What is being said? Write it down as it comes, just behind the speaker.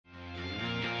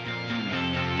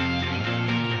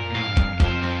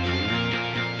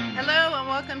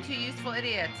welcome to Useful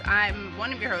Idiots. I'm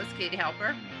one of your hosts, Katie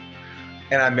Halper.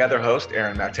 And I'm the other host,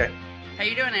 Aaron Mate. How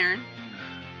you doing, Aaron?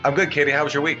 I'm good, Katie. How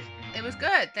was your week? It was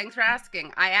good. Thanks for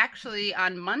asking. I actually,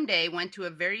 on Monday, went to a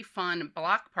very fun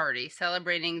block party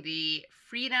celebrating the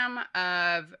freedom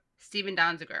of Stephen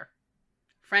Donziger.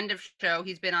 Friend of show.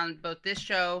 He's been on both this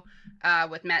show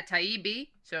with Matt Taibbi,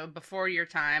 so before your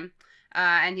time,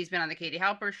 and he's been on the Katie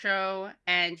Halper show.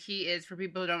 And he is, for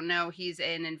people who don't know, he's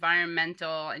an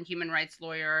environmental and human rights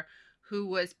lawyer who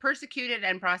was persecuted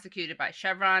and prosecuted by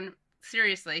Chevron.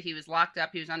 Seriously, he was locked up.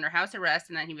 He was under house arrest,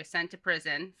 and then he was sent to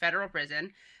prison, federal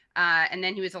prison. And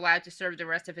then he was allowed to serve the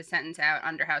rest of his sentence out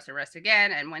under house arrest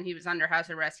again. And when he was under house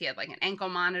arrest, he had like an ankle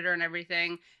monitor and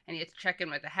everything, and he had to check in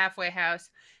with the halfway house.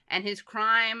 And his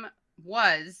crime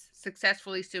was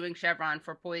successfully suing Chevron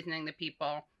for poisoning the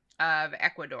people of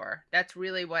Ecuador. That's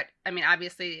really what, I mean,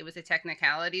 obviously it was a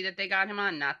technicality that they got him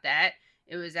on, not that.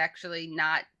 It was actually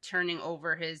not turning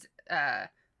over his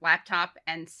laptop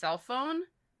and cell phone,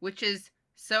 which is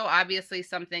so obviously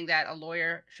something that a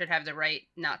lawyer should have the right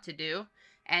not to do.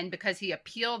 And because he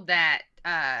appealed that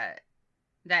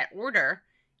order,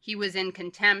 he was in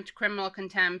contempt, criminal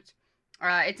contempt.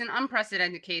 It's an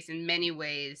unprecedented case in many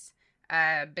ways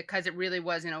because it really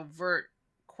was an overt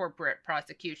corporate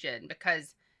prosecution,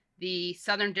 because the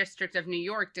Southern District of New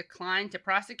York declined to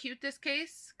prosecute this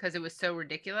case because it was so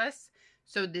ridiculous.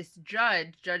 So this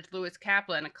judge, Judge Lewis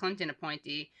Kaplan, a Clinton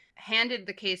appointee, handed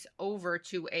the case over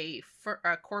to a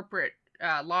corporate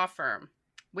law firm,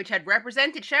 which had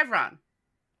represented Chevron.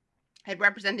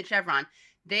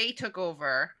 They took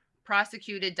over,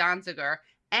 prosecuted Donziger,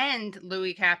 and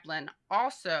Louis Kaplan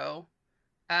also,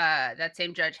 that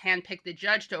same judge, handpicked the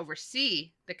judge to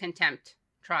oversee the contempt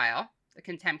trial, the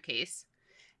contempt case.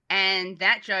 And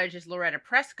that judge is Loretta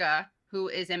Preska, who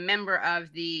is a member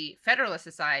of the Federalist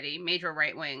Society, major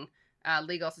right-wing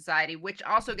legal society, which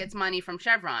also gets money from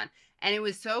Chevron. And it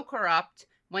was so corrupt,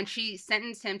 when she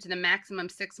sentenced him to the maximum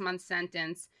 6-month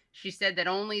sentence, she said that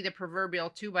only the proverbial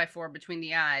 2x4 between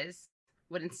the eyes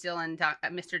would instill in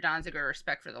Mr. Donziger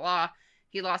respect for the law.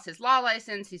 He lost his law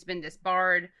license. He's been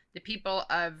disbarred. The people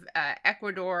of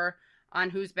Ecuador, on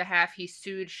whose behalf he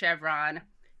sued Chevron,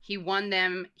 he won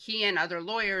them. He and other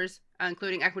lawyers,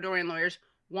 including Ecuadorian lawyers,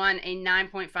 won a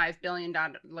 $9.5 billion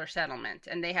settlement.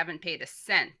 And they haven't paid a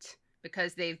cent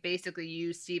because they've basically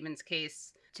used Stephen's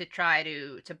case to try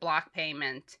to block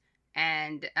payment.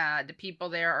 And the people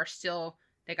there are still...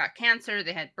 They got cancer,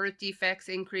 they had birth defects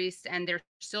increased, and they're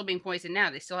still being poisoned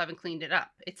now. They still haven't cleaned it up.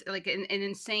 It's like an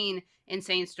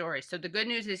insane story. So the good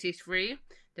news is he's free.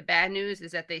 The bad news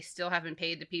is that they still haven't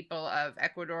paid the people of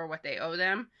Ecuador what they owe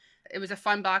them. It was a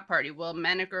fun block party. Will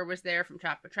Menaker was there from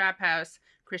Chapa Trap House.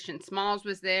 Christian Smalls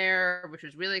was there, which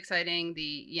was really exciting.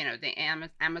 The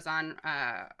Amazon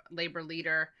labor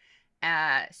leader.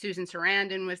 Susan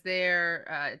Sarandon was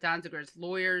there. Donziger's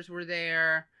lawyers were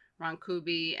there. Ron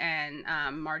Kuby and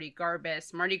Marty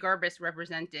Garbus. Marty Garbus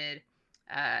represented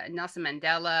Nelson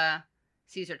Mandela,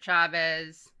 Cesar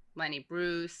Chavez, Lenny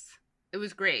Bruce. It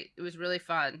was great. It was really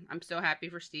fun. I'm so happy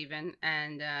for Stephen,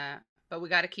 and but we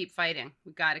got to keep fighting.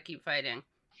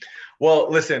 Well,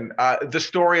 listen, the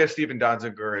story of Stephen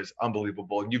Donziger is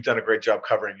unbelievable. You've done a great job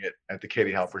covering it at the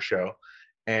Katie Halper show,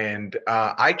 and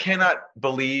I cannot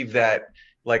believe that,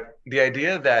 like, the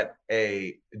idea that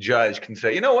a judge can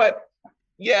say, you know what?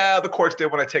 Yeah, the courts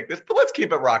did want to take this, but let's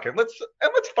keep it rocking. Let's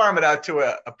farm it out to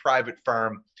a private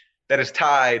firm that is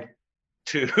tied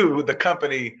to the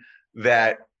company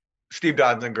that Steve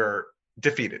Donziger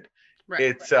defeated.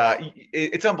 Right.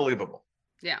 It's unbelievable.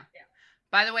 Yeah.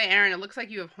 By the way, Aaron, it looks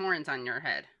like you have horns on your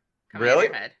head. Really?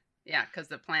 Your head. Yeah, because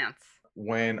the plants.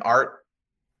 When art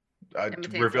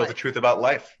reveals the truth about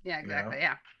life. Yeah, exactly. You know?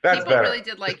 Yeah. That's People better. Really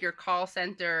did like your call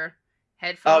center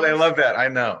headphones. Oh, they love that. I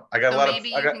know. I got a lot of. Maybe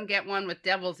you can get one with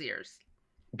devil's ears.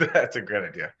 That's a great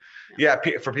idea. Yeah,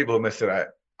 for people who missed it,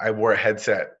 I wore a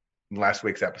headset in last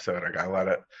week's episode. I got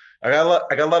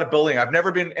a lot of bullying. I've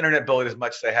never been internet bullied as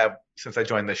much as I have since I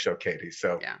joined this show, Katie.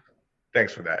 So yeah,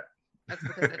 thanks for that. That's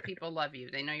because the people love you.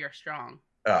 They know you're strong.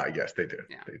 Yes, they do.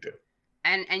 Yeah. They do.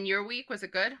 And your week, was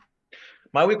it good?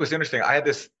 My week was interesting. I had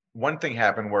this one thing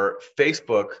happen where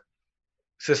Facebook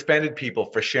suspended people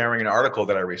for sharing an article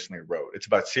that I recently wrote. It's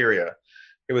about Syria.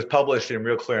 It was published in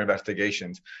Real Clear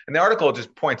Investigations. And the article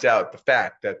just points out the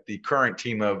fact that the current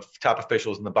team of top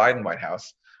officials in the Biden White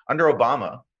House, under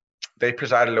Obama, they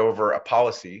presided over a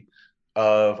policy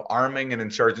of arming an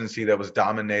insurgency that was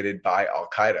dominated by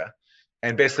Al-Qaeda,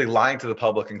 and basically lying to the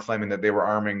public and claiming that they were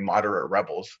arming moderate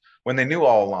rebels when they knew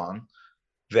all along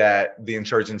that the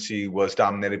insurgency was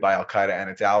dominated by Al-Qaeda and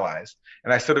its allies.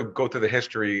 And I sort of go through the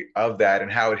history of that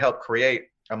and how it helped create,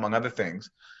 among other things,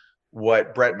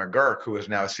 what Brett McGurk, who is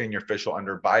now a senior official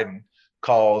under Biden,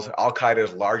 calls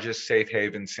Al-Qaeda's largest safe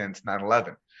haven since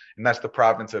 9/11. And that's the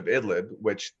province of Idlib,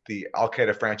 which the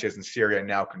Al-Qaeda franchise in Syria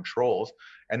now controls.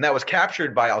 And that was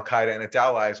captured by Al-Qaeda and its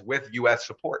allies with US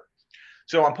support.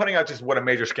 So I'm putting out just what a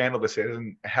major scandal this is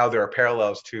and how there are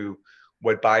parallels to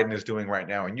what Biden is doing right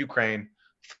now in Ukraine,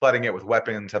 flooding it with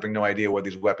weapons, having no idea where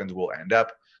these weapons will end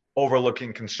up,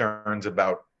 overlooking concerns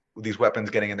about these weapons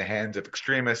getting in the hands of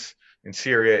extremists. In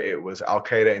Syria, it was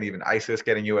Al-Qaeda and even ISIS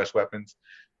getting US weapons.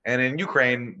 And in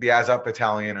Ukraine, the Azov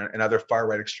Battalion and other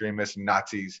far-right extremists and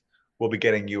Nazis are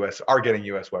getting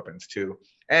US weapons too.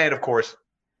 And of course,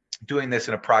 doing this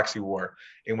in a proxy war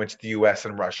in which the US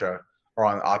and Russia are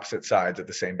on opposite sides of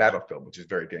the same battlefield, which is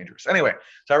very dangerous. Anyway,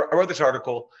 so I wrote this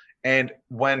article, and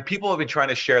when people have been trying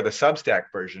to share the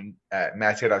Substack version at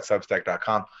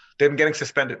matthew.substack.com, they've been getting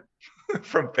suspended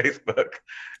from Facebook.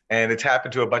 And it's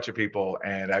happened to a bunch of people,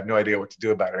 and I have no idea what to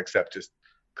do about it except just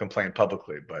complain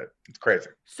publicly, but it's crazy.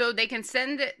 So they can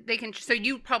send it, so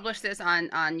you publish this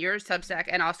on your Substack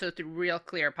and also through Real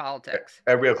Clear Politics.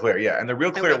 At Real Clear, yeah. And the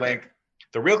Real Clear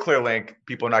link,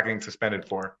 people are not getting suspended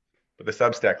for, but the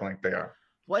Substack link, they are.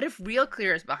 What if Real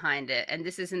Clear is behind it, and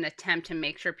this is an attempt to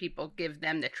make sure people give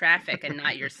them the traffic and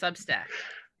not your Substack?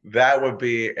 That would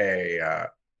be then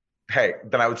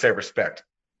I would say respect.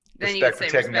 Then respect for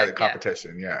taking out the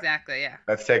competition, yeah. Exactly, yeah.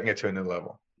 That's taking it to a new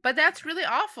level. But that's really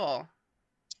awful.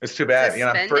 It's too bad.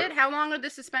 Suspended? How long are the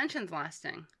suspensions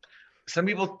lasting? Some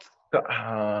people,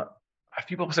 a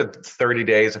few people said 30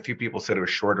 days. A few people said it was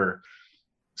shorter.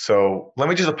 So let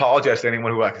me just apologize to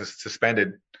anyone who was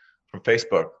suspended from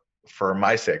Facebook for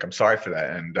my sake. I'm sorry for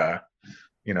that. And,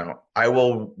 I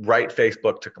will write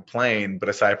Facebook to complain. But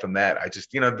aside from that, I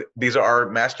just, these are our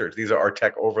masters. These are our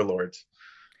tech overlords.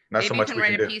 Not Maybe so much you can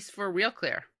write a piece for Real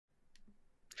Clear.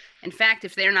 In fact,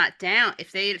 if they're not down,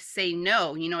 if they say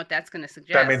no, you know what that's going to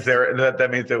suggest? That means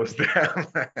that means it was them.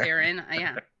 They're in,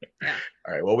 yeah.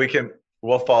 All right. Well,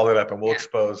 we'll follow it up and we'll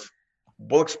expose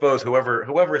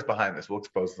whoever is behind this. We'll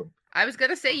expose them. I was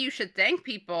going to say you should thank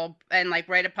people and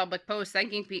write a public post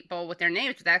thanking people with their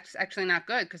names, but that's actually not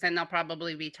good because then they'll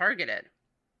probably be targeted.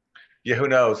 Yeah. Who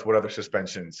knows what other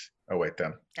suspensions await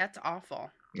them? That's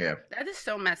awful. Yeah. That is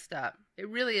so messed up. It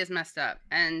really is messed up.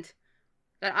 And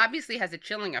that obviously has a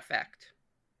chilling effect.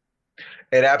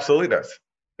 It absolutely does.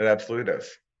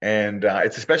 And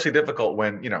it's especially difficult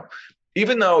when,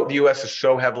 even though the U.S. is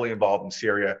so heavily involved in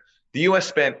Syria, the U.S.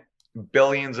 spent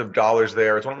billions of dollars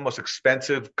there. It's one of the most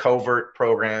expensive covert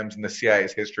programs in the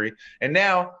CIA's history. And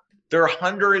now there are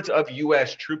hundreds of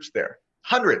U.S. troops there.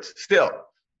 Hundreds still.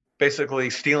 Basically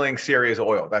stealing Syria's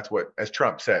oil. That's what, as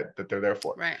Trump said, that they're there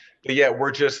for. Right. But yet we're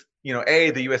just,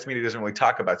 A, the U.S. media doesn't really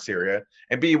talk about Syria.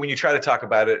 And B, when you try to talk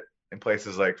about it in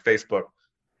places like Facebook,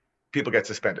 people get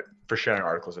suspended for sharing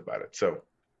articles about it. So.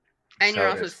 And you're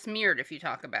also smeared if you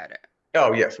talk about it.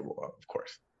 Oh, yes. Well, of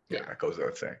course. Yeah, that goes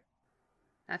without saying.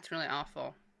 That's really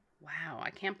awful. Wow.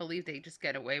 I can't believe they just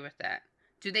get away with that.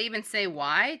 Do they even say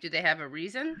why? Do they have a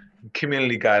reason?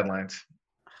 Community guidelines.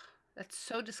 That's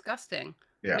so disgusting.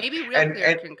 Yeah. Maybe Real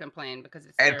Clear can complain because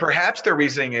it's. And perhaps the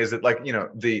reasoning is that,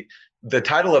 the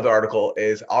title of the article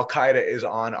is Al-Qaeda is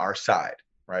on our side,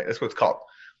 right? That's what it's called.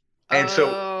 And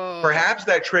so perhaps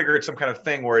that triggered some kind of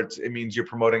thing where it means you're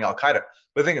promoting Al-Qaeda.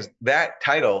 But the thing is, that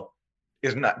title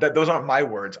is not that. Those aren't my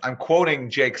words. I'm quoting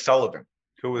Jake Sullivan,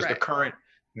 who was the current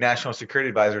national security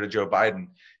advisor to Joe Biden.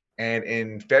 And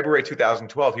in February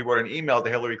 2012, he wrote an email to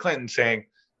Hillary Clinton saying,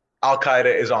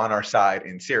 Al-Qaeda is on our side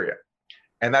in Syria.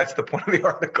 And that's the point of the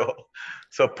article.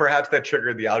 So perhaps that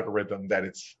triggered the algorithm that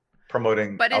it's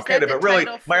promoting Al-Qaeda. But really,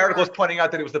 my article is pointing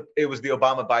out that it was the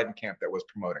Obama-Biden camp that was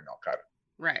promoting Al-Qaeda.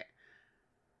 Right.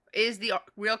 Is the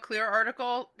Real Clear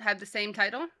article have the same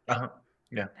title? Uh-huh.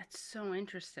 Yeah. That's so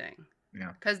interesting.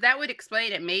 Yeah. Because that would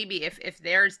explain it maybe if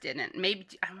theirs didn't. Maybe,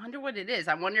 I wonder what it is.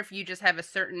 I wonder if you just have a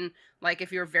certain,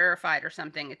 if you're verified or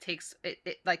something, it takes, it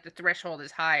the threshold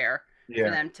is higher for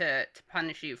them to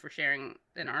punish you for sharing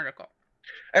an article.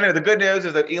 Anyway, the good news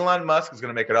is that Elon Musk is going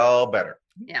to make it all better.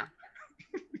 Yeah.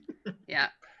 Yeah.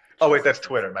 Oh, wait, that's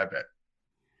Twitter. My bad.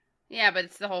 Yeah, but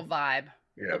it's the whole vibe.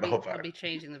 Yeah, the whole vibe. I'll be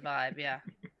changing the vibe. Yeah.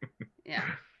 Yeah.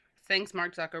 Thanks,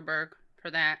 Mark Zuckerberg, for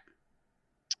that.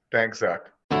 Thanks, Zuck.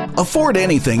 Afford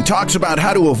Anything talks about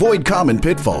how to avoid common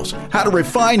pitfalls, how to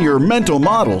refine your mental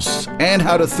models, and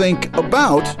how to think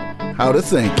about how to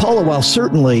think. Paula, while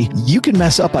certainly you can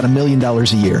mess up on $1 million a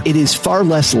year, it is far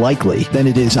less likely than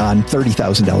it is on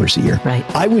 $30,000 a year. Right.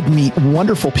 I would meet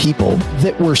wonderful people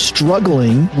that were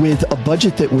struggling with a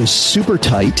budget that was super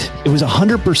tight. It was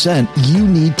 100%. You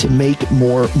need to make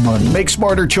more money. Make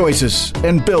smarter choices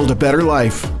and build a better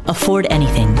life. Afford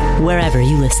anything, wherever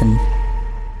you listen.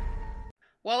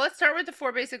 Well, let's start with the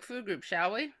 4 basic food groups,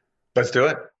 shall we? Let's do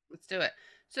it. Let's do it.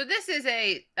 So this is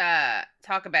a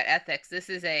talk about ethics. This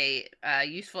is a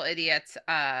Useful Idiots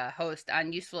host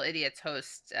on Useful Idiots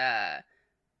host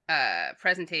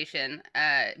presentation.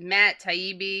 Matt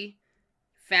Taibbi,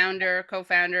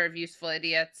 co-founder of Useful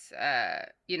Idiots.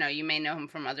 You may know him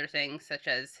from other things such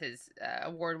as his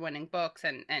award-winning books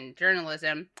and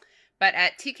journalism. But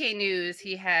at TK News,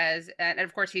 he has, and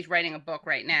of course, he's writing a book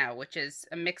right now, which is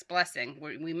a mixed blessing.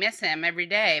 We miss him every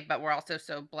day, but we're also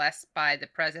so blessed by the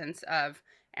presence of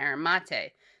Aaron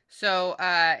Mate. So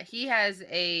he has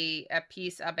a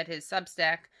piece up at his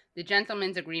Substack, The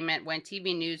Gentleman's Agreement When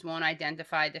TV News Won't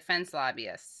Identify Defense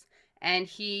Lobbyists. And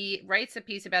he writes a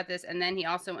piece about this, and then he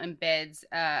also embeds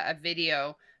a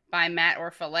video by Matt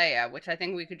Orfalea, which I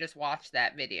think we could just watch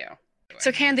that video. So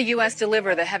can the U.S.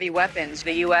 deliver the heavy weapons?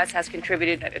 The U.S. has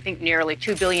contributed, I think, nearly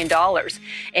 $2 billion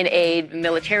in aid,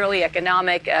 militarily,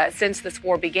 economic, since this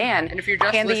war began. And if you're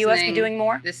just can the U.S. be doing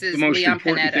more? This is the most Leon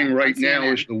important Panetta thing right on now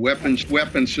CNN. is the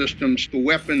weapon systems, the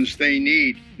weapons they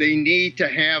need. They need to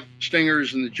have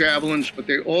Stingers and the Javelins, but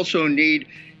they also need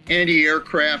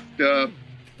anti-aircraft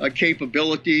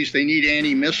capabilities. They need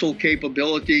anti-missile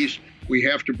capabilities. We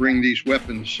have to bring these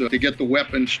weapons to get the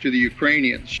weapons to the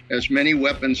Ukrainians. As many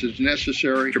weapons as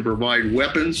necessary to provide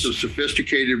weapons, the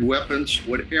sophisticated weapons,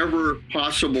 whatever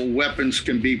possible weapons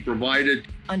can be provided.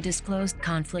 Undisclosed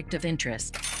conflict of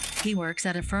interest. He works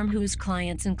at a firm whose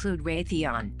clients include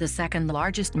Raytheon, the second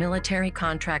largest military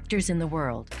contractors in the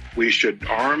world. We should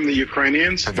arm the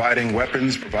Ukrainians, providing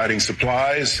weapons, providing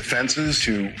supplies, defenses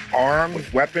to arm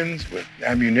with weapons, with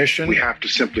ammunition. We have to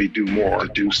simply do more, to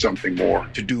do something more,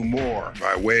 to do more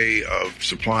by way of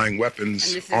supplying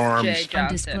weapons, arms.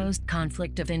 Undisclosed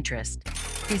conflict of interest.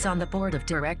 He's on the board of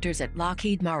directors at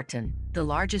Lockheed Martin, the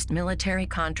largest military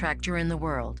contractor in the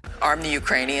world. Arm the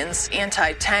Ukrainians,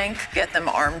 anti-tank, get them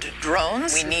armed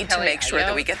drones. We need to make sure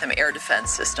that we get them air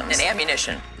defense systems and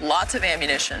ammunition, lots of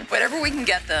ammunition. Whatever we can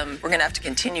get them, we're going to have to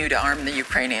continue to arm the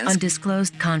Ukrainians.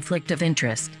 Undisclosed conflict of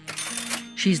interest.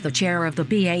 She's the chair of the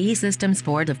BAE Systems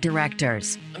Board of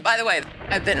Directors. By the way,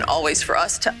 I've been always for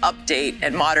us to update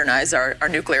and modernize our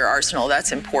nuclear arsenal.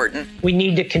 That's important. We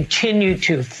need to continue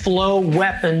to flow the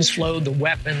weapons.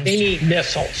 They need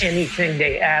missiles, anything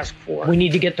they ask for. We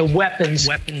need to get the weapons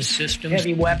systems,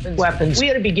 heavy weapons.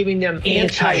 We ought to be giving them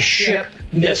anti-ship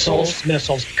missiles,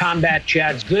 combat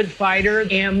jets, good fighter,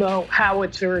 ammo,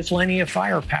 howitzers, plenty of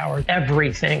firepower,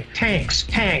 everything. Tanks,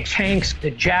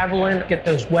 the Javelin, get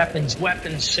those weapons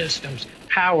systems.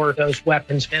 Power those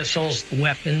weapons, missiles,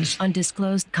 weapons.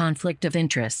 Undisclosed conflict of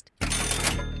interest.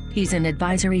 He's an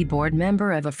advisory board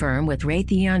member of a firm with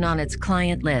Raytheon on its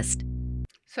client list.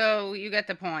 So you get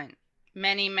the point.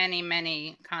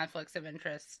 Many conflicts of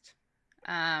interest.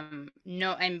 And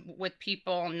with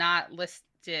people not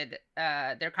listed,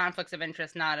 their conflicts of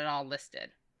interest not at all listed,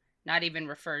 not even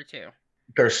referred to.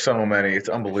 There's so many. It's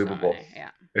unbelievable.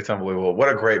 Yeah. It's unbelievable. What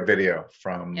a great video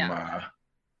from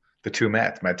the two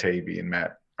Matts, Matt Taibbi and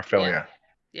Matt Orfalea.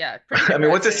 Yeah. I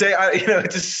mean, what to say?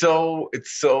 It's just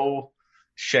so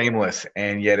shameless,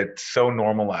 and yet it's so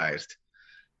normalized.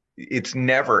 It's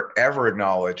never, ever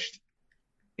acknowledged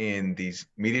in these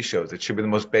media shows. It should be the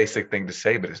most basic thing to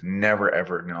say, but it's never,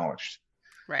 ever acknowledged.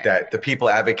 Right. That the people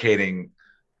advocating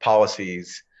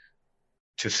policies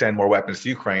to send more weapons to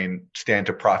Ukraine stand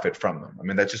to profit from them. I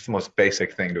mean, that's just the most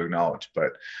basic thing to acknowledge.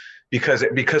 But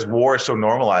because war is so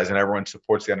normalized and everyone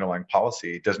supports the underlying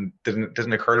policy, it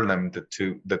doesn't occur to them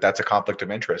that that's a conflict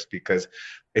of interest, because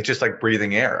it's just like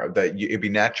breathing air. It'd be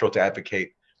natural to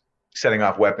advocate setting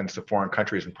off weapons to foreign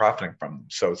countries and profiting from them.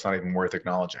 So it's not even worth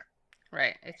acknowledging.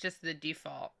 Right. It's just the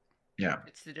default. Yeah.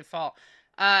 It's the default.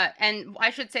 And I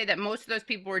should say that most of those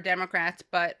people were Democrats,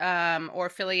 but or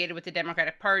affiliated with the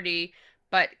Democratic Party.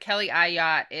 But Kelly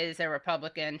Ayotte is a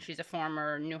Republican. She's a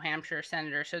former New Hampshire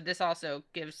senator. So this also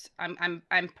gives I'm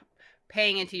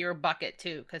paying into your bucket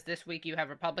too, because this week you have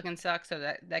Republican suck, so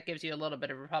that gives you a little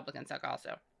bit of Republican suck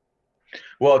also.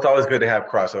 Well, it's always good to have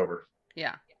crossover.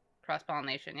 Yeah,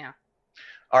 cross-pollination. Yeah.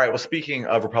 All right. Well, speaking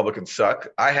of Republican suck,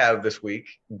 I have this week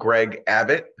Greg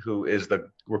Abbott, who is the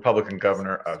Republican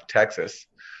governor of Texas,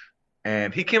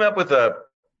 and he came up with a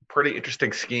pretty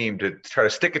interesting scheme to try to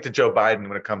stick it to Joe Biden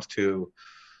when it comes to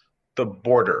the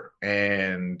border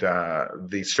and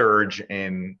the surge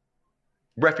in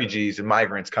refugees and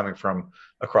migrants coming from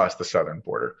across the southern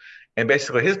border. And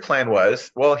basically his plan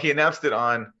was, well, he announced it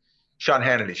on Sean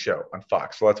Hannity's show on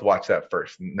Fox. So let's watch that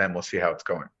first, and then we'll see how it's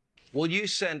going. Will you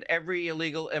send every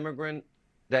illegal immigrant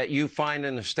that you find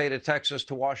in the state of Texas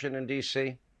to Washington,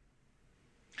 D.C.?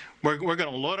 We're going to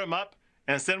load them up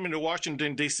and send them to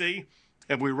Washington, D.C.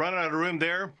 If we run out of room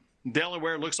there,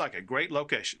 Delaware looks like a great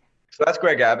location. So that's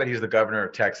Greg Abbott. He's the governor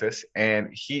of Texas. And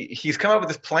he's come up with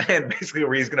this plan basically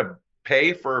where he's going to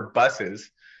pay for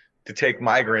buses to take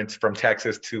migrants from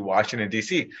Texas to Washington,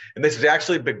 D.C. And this has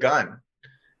actually begun.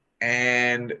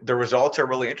 And the results are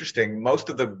really interesting. Most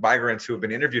of the migrants who have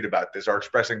been interviewed about this are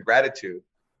expressing gratitude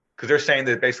because they're saying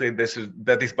that basically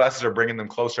that these buses are bringing them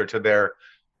closer to their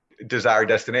desired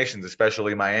destinations,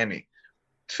 especially Miami.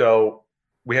 So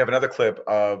we have another clip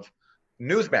of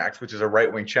Newsmax, which is a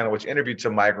right-wing channel, which interviewed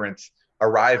some migrants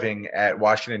arriving at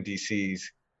Washington,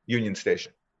 D.C.'s Union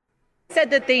Station.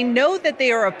 Said that they know that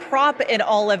they are a prop in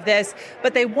all of this,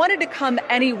 but they wanted to come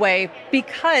anyway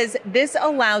because this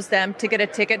allows them to get a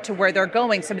ticket to where they're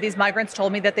going. Some of these migrants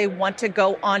told me that they want to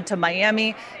go on to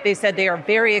Miami. They said they are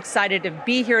very excited to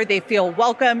be here. They feel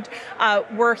welcomed.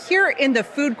 We're here in the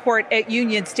food court at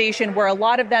Union Station where a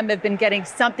lot of them have been getting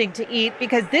something to eat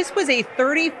because this was a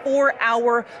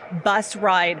 34-hour bus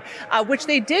ride, which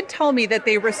they did tell me that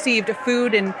they received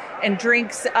food and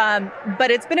drinks, but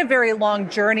it's been a very long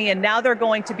journey, and now they're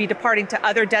going to be departing to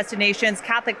other destinations.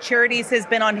 Catholic Charities has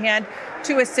been on hand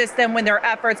to assist them in their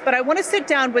efforts. But I want to sit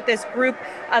down with this group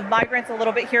of migrants a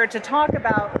little bit here to talk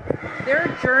about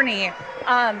their journey.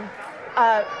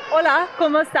 Hola,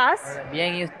 ¿cómo estás?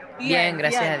 Bien,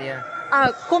 gracias a Dios.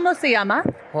 ¿Cómo se llama?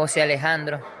 José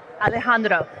Alejandro.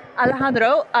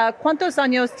 Alejandro, ¿cuántos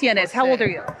años tienes? How old are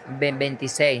you?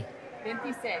 26.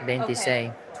 26.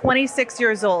 Okay. 26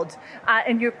 years old.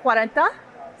 And you're 40?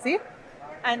 ¿Sí?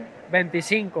 And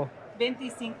 25.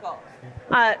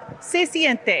 ¿Se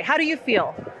siente? How do you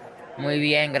feel? Muy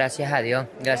bien, gracias a Dios.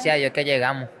 Gracias a Dios que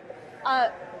llegamos.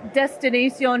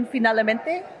 Destination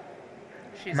finalmente?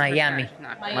 Miami.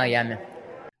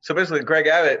 So basically, Greg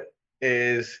Abbott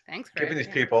is giving these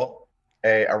people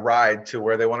a ride to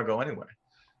where they want to go anyway,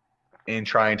 in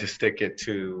trying to stick it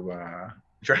to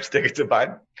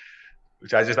Biden,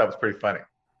 which I just thought was pretty funny.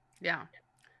 Yeah.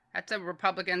 That's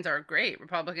Republicans are great.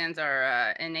 Republicans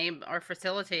are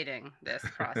facilitating this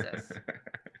process.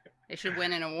 They should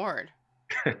win an award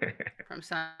from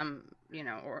some,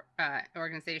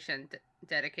 organization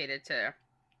dedicated to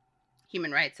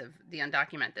human rights of the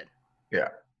undocumented. Yeah.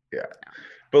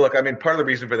 But look, I mean, part of the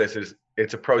reason for this is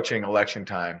it's approaching election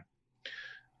time.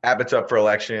 Abbott's up for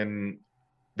election.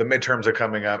 The midterms are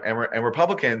coming up, and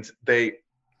Republicans, they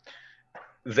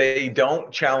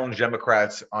don't challenge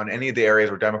Democrats on any of the areas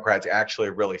where Democrats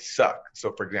actually really suck.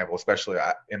 So, for example, especially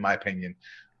in my opinion,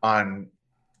 on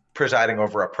presiding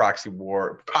over a proxy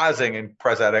war, presiding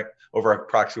over a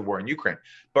proxy war in Ukraine.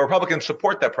 But Republicans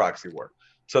support that proxy war.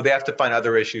 So they have to find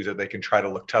other issues that they can try to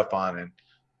look tough on, and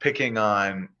picking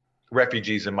on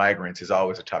refugees and migrants is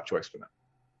always a tough choice for them.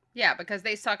 Yeah, because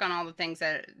they suck on all the things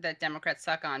that Democrats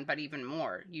suck on, but even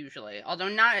more usually, although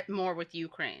not more with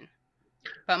Ukraine.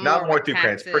 But not more with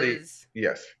Ukraine. It's pretty,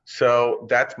 yes. So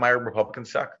that's my Republicans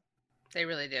suck. They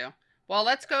really do. Well,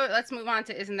 let's move on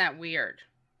to Isn't That Weird?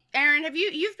 Aaron,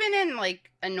 you've been in like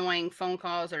annoying phone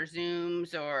calls or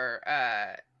Zooms or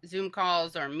Zoom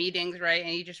calls or meetings, right?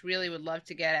 And you just really would love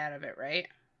to get out of it, right?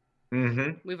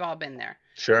 Mm-hmm. We've all been there.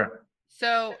 Sure.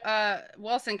 So,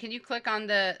 Wilson, can you click on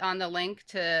the link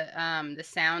to the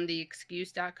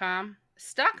soundtheexcuse.com?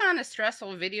 Stuck on a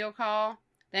stressful video call?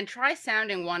 Then try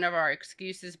sounding one of our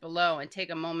excuses below and take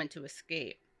a moment to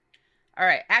escape. All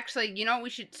right. Actually, we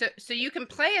should. So you can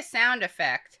play a sound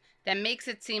effect that makes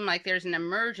it seem like there's an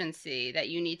emergency that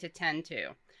you need to tend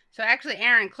to. So actually,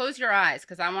 Aaron, close your eyes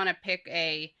because I want to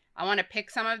pick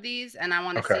some of these and I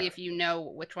want to see if you know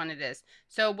which one it is.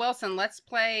 So Wilson, let's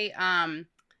play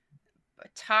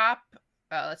top.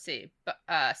 Let's see,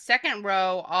 second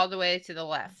row all the way to the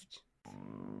left.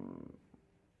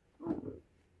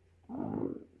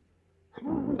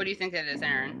 What do you think that is,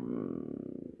 Aaron?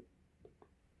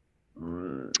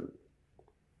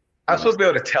 I'm supposed to be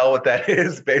able to tell what that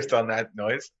is based on that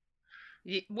noise.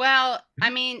 Well, I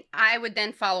mean, I would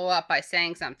then follow up by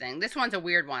saying something. This one's a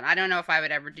weird one. I don't know if I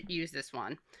would ever use this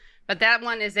one. But that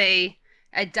one is a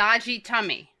dodgy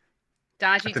tummy.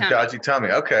 Dodgy tummy.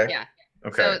 Okay. Yeah.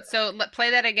 Okay. So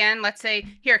play that again. Let's say,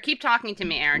 here, keep talking to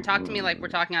me, Aaron. Talk to me like we're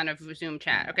talking on a Zoom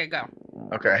chat. Okay, go.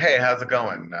 Okay. Hey, how's it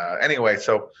going? Anyway,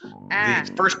 so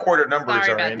the first quarter numbers are in.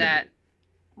 Sorry about that.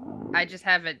 I just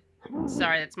have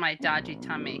sorry, that's my dodgy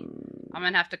tummy. I'm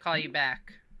going to have to call you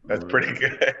back. That's pretty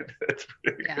good. That's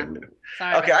pretty good.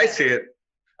 Sorry Okay, I see it.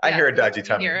 I hear a dodgy You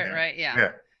tummy. hear it, right?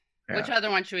 Yeah. Yeah. Which other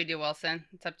one should we do, Wilson?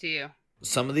 It's up to you.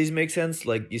 Some of these make sense,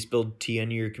 like you spilled tea on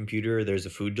your computer, there's a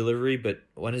food delivery, but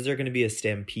when is there going to be a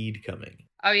stampede coming?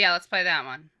 Oh yeah, let's play that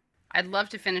one. I'd love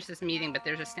to finish this meeting, but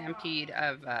there's a stampede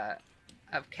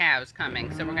of cows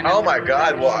coming, so we're gonna. Oh my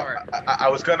God! Well, I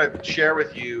was gonna share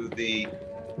with you the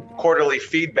quarterly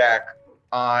feedback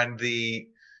on the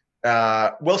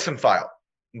Wilson file,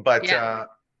 but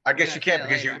I guess you can't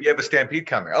because you have a stampede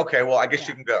coming. Okay, well I guess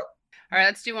you can go. All right,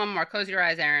 let's do one more. Close your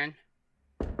eyes, Aaron.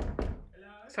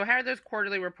 So how are those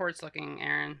quarterly reports looking,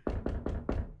 Aaron?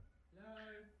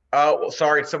 Oh, well,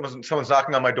 sorry, someone's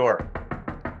knocking on my door.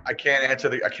 I can't answer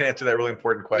that really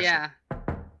important question. Yeah.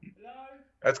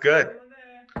 That's good.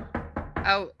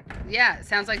 Oh, yeah. It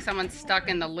sounds like someone's stuck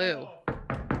in the loo.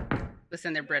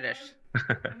 Listen, they're British.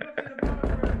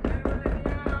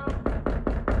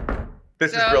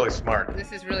 This is really smart.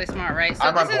 This is really smart, right? So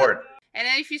I'm on board. And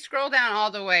then if you scroll down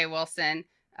all the way, Wilson,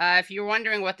 if you're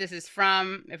wondering what this is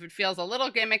from, if it feels a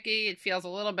little gimmicky, it feels a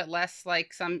little bit less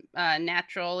like some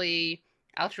naturally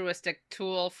altruistic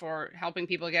tool for helping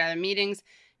people get out of meetings.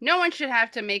 No one should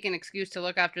have to make an excuse to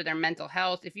look after their mental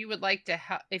health. If you would like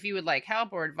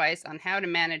help or advice on how to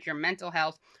manage your mental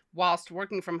health whilst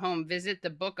working from home, visit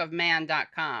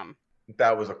thebookofman.com.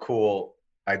 That was a cool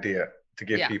idea to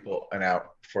give people an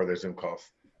out for their Zoom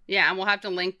calls. Yeah, and we'll have to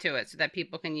link to it so that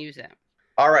people can use it.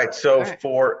 All right, so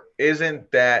for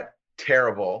Isn't That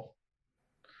Terrible,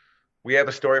 we have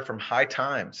a story from High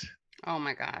Times. Oh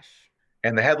my gosh.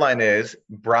 And the headline is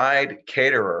Bride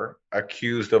Caterer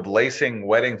Accused of Lacing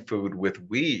Wedding Food with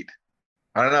Weed.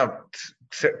 I don't know.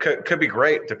 Could be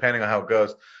great depending on how it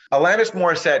goes. Alanis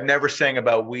Morissette never sang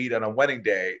about weed on a wedding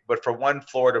day, but for one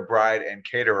Florida bride and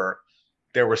caterer,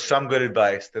 there was some good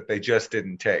advice that they just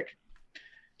didn't take.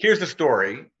 Here's the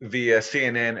story via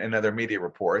CNN and other media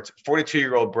reports.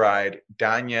 42-year-old bride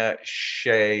Danya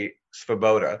Shea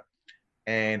Svoboda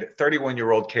and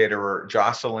 31-year-old caterer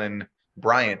Jocelyn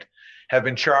Bryant have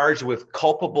been charged with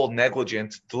culpable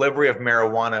negligence, delivery of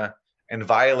marijuana, and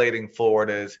violating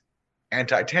Florida's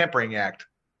Anti-Tampering Act,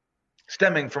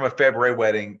 stemming from a February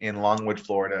wedding in Longwood,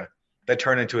 Florida, that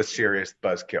turned into a serious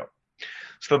buzzkill.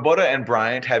 Svoboda and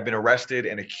Bryant have been arrested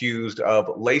and accused of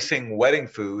lacing wedding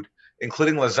food,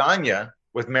 including lasagna,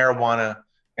 with marijuana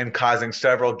and causing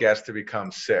several guests to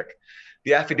become sick.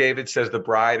 The affidavit says the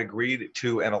bride agreed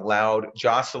to and allowed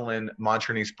Jocelyn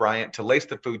Montrenice Bryant to lace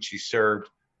the food she served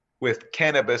with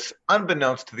cannabis,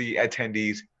 unbeknownst to the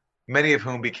attendees, many of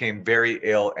whom became very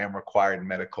ill and required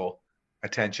medical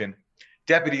attention.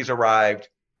 Deputies arrived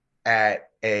at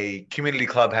a community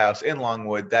clubhouse in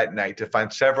Longwood that night to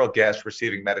find several guests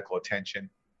receiving medical attention.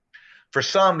 For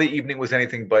some, the evening was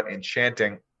anything but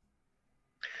enchanting.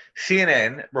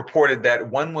 CNN reported that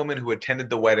one woman who attended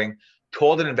the wedding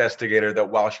told an investigator that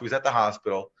while she was at the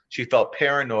hospital, she felt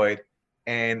paranoid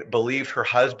and believed her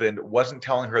husband wasn't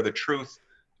telling her the truth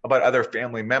about other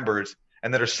family members,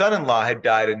 and that her son-in-law had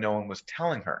died and no one was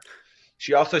telling her.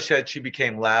 She also said she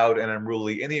became loud and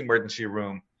unruly in the emergency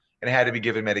room and had to be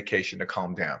given medication to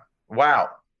calm down. Wow.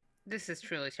 This is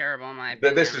truly terrible in my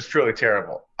opinion. This is truly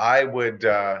terrible. I would,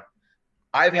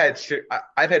 I've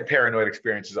had paranoid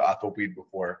experiences off of weed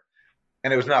before,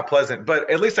 and it was not pleasant, but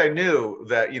at least I knew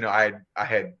that, I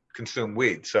had consumed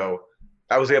weed. So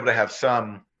I was able to have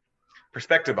some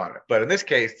perspective on it. But in this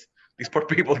case, these poor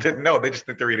people didn't know. They just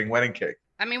think they're eating wedding cake.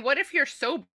 I mean, what if you're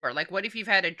sober? Like, what if you've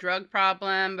had a drug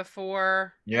problem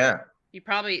before? Yeah. They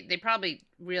probably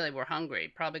really were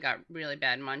hungry. Probably got really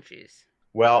bad munchies.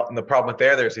 Well, and the problem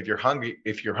there is if you're hungry,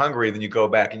 then you go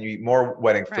back and you eat more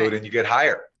wedding food and you get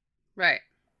higher. Right.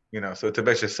 So it's a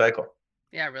vicious cycle.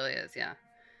 Yeah, it really is. Yeah.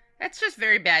 That's just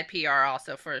very bad PR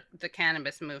also for the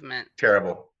cannabis movement.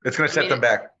 Terrible. It's going to set them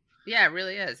back. Yeah, it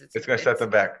really is. It's going to set them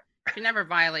back. You never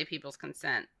violate people's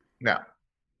consent. No,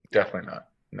 definitely not.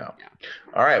 No. Yeah.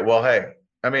 All right. Well, hey,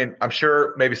 I mean, I'm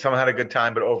sure maybe someone had a good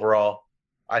time, but overall,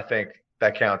 I think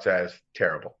that counts as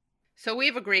terrible. So we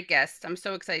have a great guest. I'm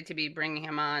so excited to be bringing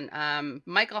him on.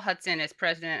 Michael Hudson is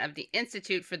president of the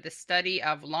Institute for the Study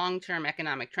of Long-Term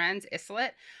Economic Trends,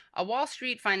 ISLET, a Wall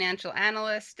Street financial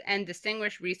analyst and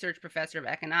distinguished research professor of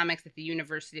economics at the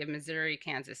University of Missouri,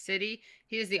 Kansas City.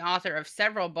 He is the author of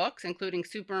several books, including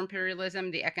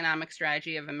Superimperialism, The Economic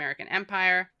Strategy of American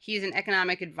Empire. He is an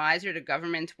economic advisor to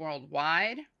governments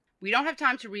worldwide. We don't have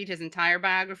time to read his entire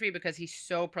biography because he's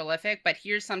so prolific, but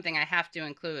here's something I have to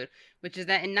include, which is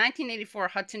that in 1984,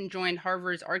 Hudson joined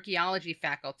Harvard's archaeology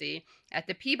faculty at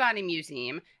the Peabody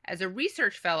Museum as a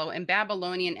research fellow in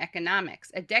Babylonian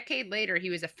economics. A decade later, he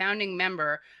was a founding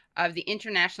member of the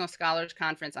International Scholars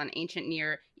Conference on Ancient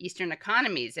Near Eastern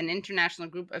Economies, an international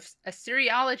group of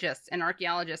Assyriologists and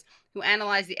archaeologists who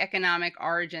analyze the economic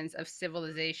origins of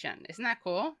civilization. Isn't that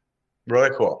cool?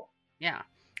 Really cool. Yeah.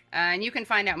 And you can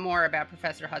find out more about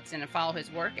Professor Hudson and follow his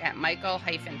work at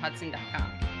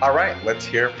michael-hudson.com. All right, let's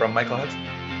hear from Michael Hudson.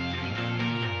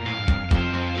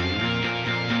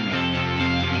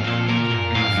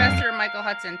 Professor Michael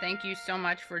Hudson, thank you so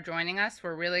much for joining us.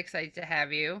 We're really excited to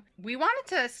have you. We wanted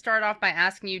to start off by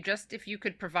asking you just if you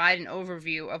could provide an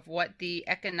overview of what the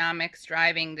economics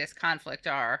driving this conflict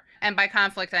are. And by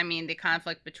conflict, I mean the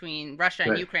conflict between Russia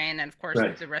and Ukraine and, of course,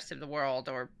 the rest of the world,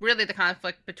 or really the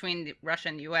conflict between Russia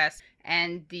and the U.S.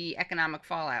 and the economic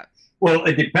fallout. Well,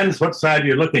 it depends what side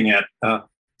you're looking at.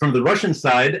 From the Russian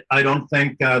side, I don't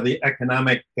think the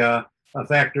economic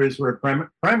factors were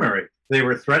primary. They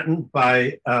were threatened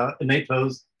by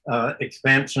NATO's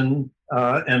expansion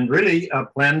and really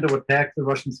planned to attack the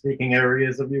Russian-speaking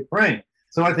areas of Ukraine.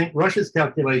 So I think Russia's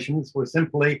calculations were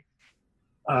simply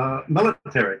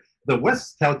military. The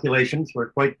West's calculations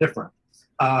were quite different.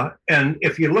 And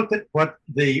if you look at what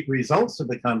the results of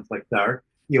the conflict are,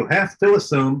 you have to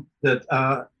assume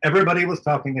that everybody was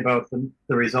talking about them.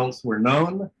 The results were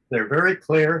known. They're very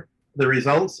clear. The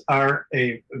results are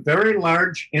a very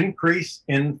large increase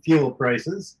in fuel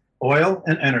prices, oil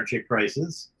and energy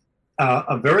prices,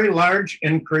 a very large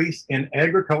increase in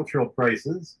agricultural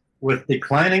prices with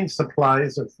declining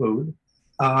supplies of food.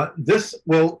 This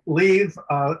will leave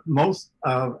most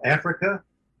of Africa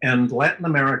and Latin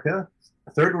America,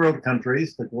 third world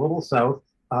countries, the global south,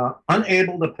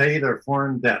 unable to pay their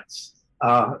foreign debts,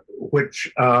 which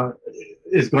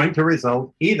is going to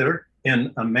result either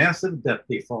in a massive debt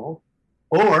default,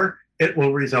 or it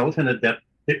will result in a debt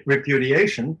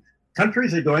repudiation.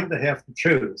 Countries are going to have to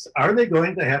choose. Are they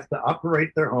going to have to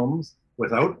operate their homes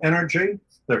without energy,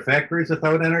 their factories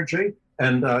without energy?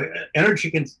 And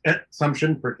energy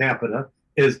consumption per capita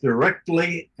is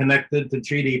directly connected to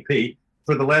GDP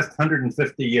for the last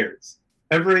 150 years.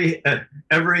 Every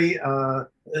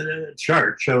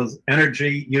chart shows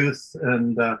energy use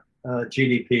and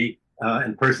GDP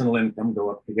and personal income go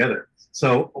up together.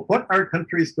 So what are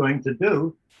countries going to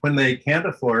do when they can't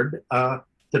afford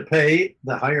to pay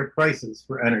the higher prices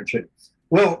for energy?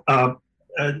 Well,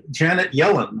 Janet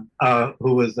Yellen,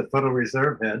 who was the Federal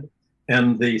Reserve head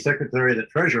and the Secretary of the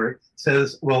Treasury,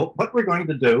 says, well, what we're going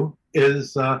to do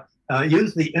is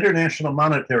use the International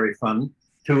Monetary Fund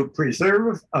to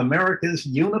preserve America's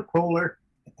unipolar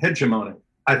hegemony.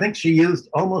 I think she used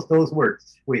almost those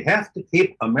words. We have to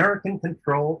keep American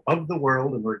control of the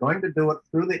world, and we're going to do it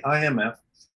through the IMF.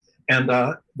 And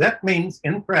that means,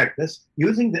 in practice,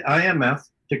 using the IMF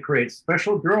to create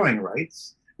special drawing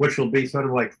rights, which will be sort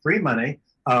of like free money,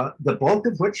 the bulk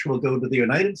of which will go to the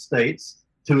United States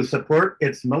to support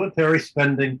its military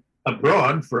spending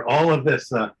abroad for all of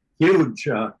this huge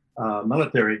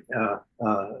military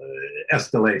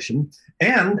escalation.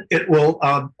 And it will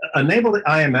enable the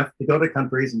IMF to go to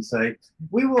countries and say,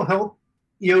 we will help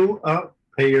you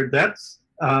pay your debts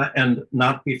and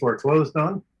not be foreclosed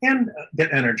on and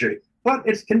get energy. But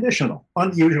it's conditional,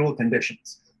 unusual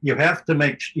conditions. You have to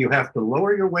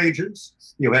lower your wages.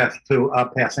 You have to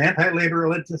pass anti-labor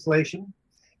legislation.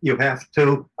 You have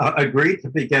to agree to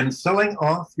begin selling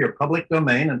off your public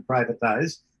domain and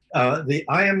privatize. The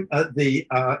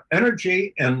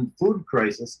energy and food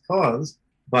crisis caused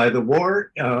by the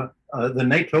war, the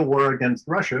NATO war against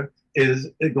Russia, is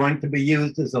going to be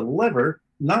used as a lever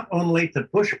not only to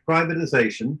push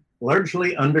privatization,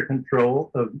 largely under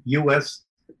control of U.S.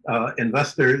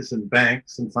 Investors and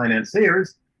banks and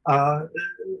financiers,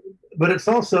 but it's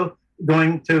also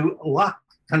going to lock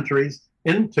countries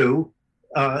into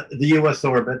the U.S.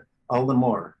 orbit all the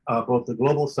more, both the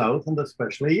global south and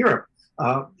especially Europe.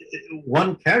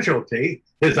 One casualty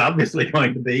is obviously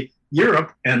going to be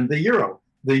Europe and the euro.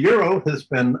 The euro has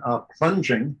been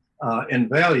plunging in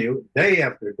value day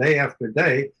after day after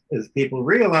day as people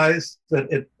realize that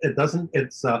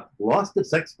it's lost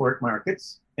its export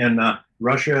markets in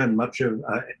Russia and much of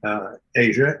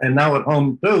Asia, and now at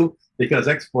home too, because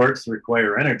exports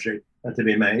require energy to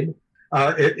be made.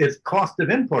 Its cost of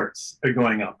imports are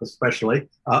going up, especially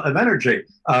of energy.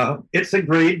 It's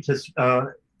agreed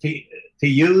to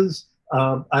use,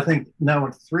 I think now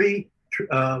it's $3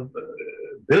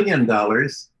 billion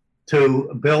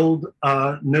to build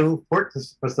new port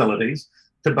facilities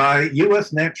to buy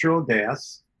U.S. natural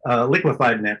gas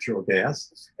liquefied natural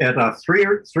gas at 3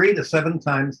 to 7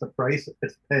 times the price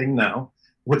it's paying now,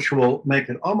 which will make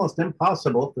it almost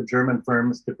impossible for German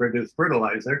firms to produce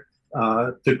fertilizer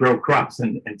to grow crops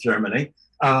in Germany.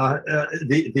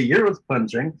 The euro is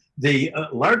plunging. The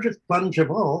largest plunge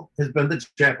of all has been the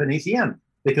Japanese yen,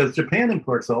 because Japan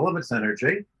imports all of its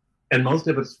energy and most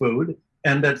of its food,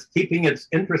 and that's keeping its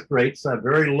interest rates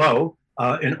very low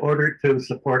in order to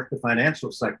support the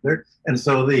financial sector. And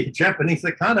so the Japanese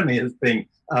economy is being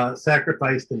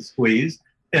sacrificed and squeezed.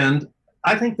 And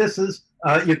I think this is,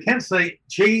 you can't say,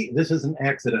 gee, this is an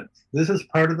accident. This is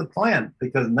part of the plan,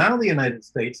 because now the United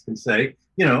States can say,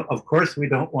 you know, of course, we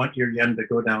don't want your yen to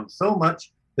go down so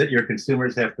much that your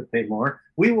consumers have to pay more.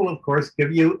 We will, of course,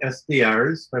 give you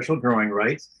SDRs, special drawing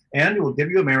rights, and we'll give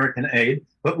you American aid,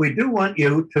 but we do want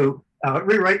you to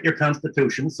rewrite your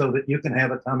constitution so that you can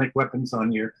have atomic weapons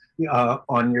on your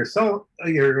soil,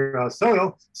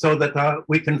 so that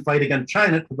we can fight against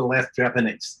China to the last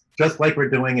Japanese, just like we're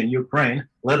doing in Ukraine.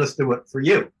 Let us do it for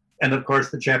you. And of course,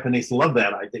 the Japanese love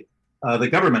that idea. The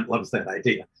government loves that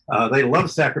idea. They love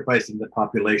sacrificing the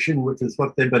population, which is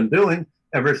what they've been doing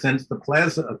ever since the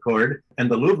Plaza Accord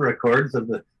and the Louvre Accords of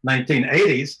the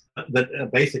 1980s that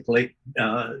basically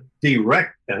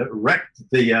wrecked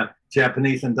the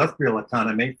Japanese industrial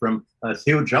economy from a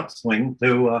huge upswing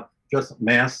to just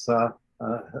mass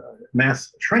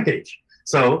shrinkage.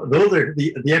 So those are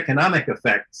the economic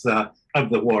effects of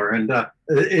the war. And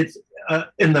it's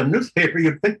in the newspaper,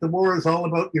 you'd think the war is all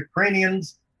about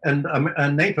Ukrainians and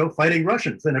NATO fighting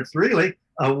Russians. And it's really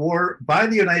a war by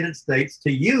the United States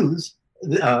to use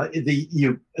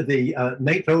the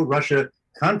NATO-Russia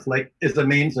conflict as a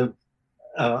means of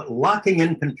locking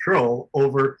in control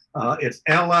over its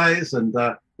allies and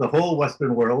the whole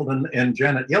Western world, and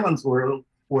Janet Yellen's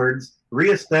words,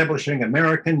 reestablishing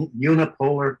American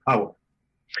unipolar power.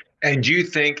 And do you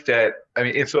think that, I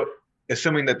mean, it's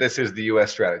assuming that this is the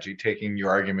U.S. strategy, taking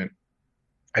your argument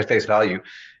at face value,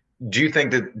 do you think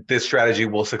that this strategy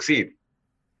will succeed?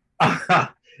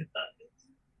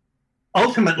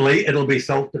 Ultimately, it'll be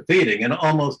self-defeating, and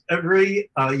almost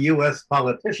every U.S.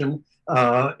 politician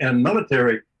and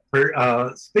military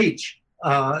speech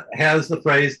has the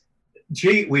phrase,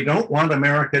 gee, we don't want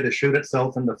America to shoot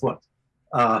itself in the foot.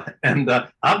 And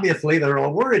obviously, they're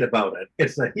all worried about it.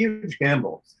 It's a huge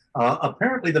gamble.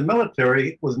 Apparently, the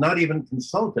military was not even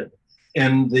consulted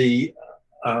in the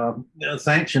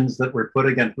sanctions that were put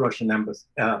against Russian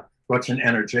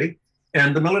energy.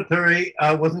 And the military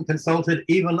wasn't consulted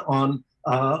even on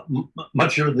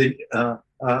much of the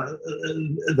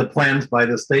plans by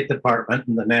the State Department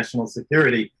and the National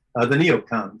Security, the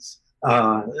neocons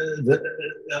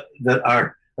that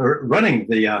are running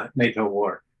the NATO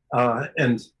war.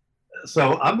 And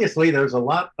so obviously there's a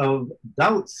lot of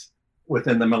doubts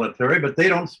within the military, but they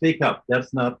don't speak up.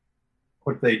 That's not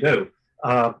what they do.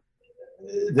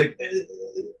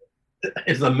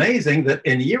 It's amazing that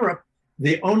in Europe,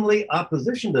 the only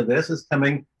opposition to this is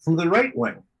coming from the right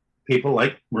wing, people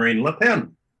like Marine Le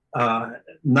Pen,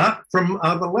 not from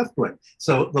the left wing.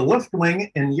 So the left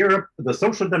wing in Europe,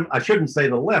 I shouldn't say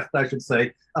the left, I should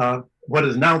say what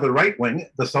is now the right wing,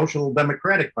 the social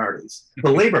democratic parties,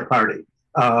 the Labour Party.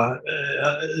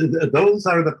 Those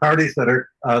are the parties that are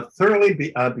thoroughly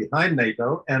behind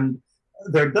NATO, and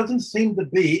there doesn't seem to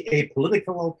be a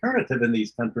political alternative in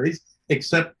these countries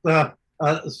except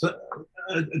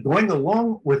going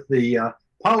along with the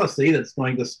policy that's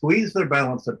going to squeeze their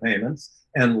balance of payments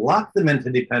and lock them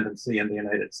into dependency in the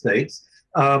United States.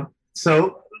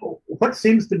 So what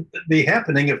seems to be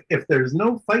happening if there's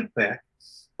no fight back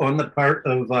on the part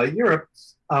of Europe,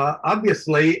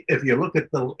 obviously, if you look at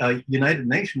the United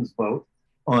Nations vote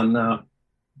on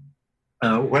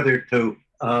whether to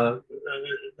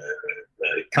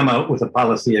come out with a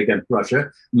policy against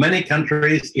Russia, many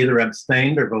countries either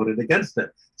abstained or voted against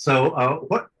it. So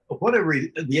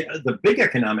the big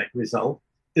economic result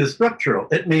is structural.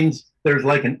 It means there's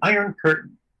like an iron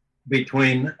curtain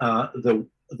between the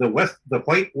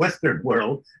white Western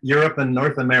world, Europe and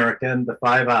North America and the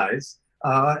Five Eyes,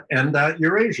 and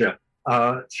Eurasia,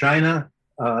 China,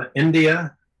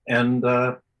 India, and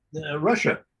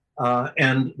Russia,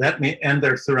 and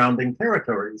their surrounding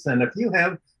territories. And if you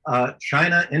have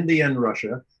China, India, and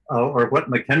Russia, or what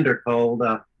Mackinder called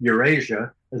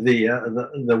Eurasia,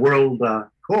 the world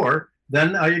core,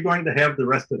 then you're going to have the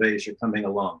rest of Asia coming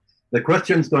along. The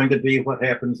question is going to be what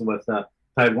happens with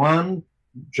Taiwan,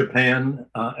 Japan,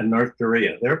 and North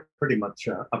Korea. They're pretty much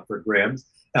up for grabs.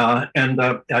 And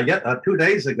 2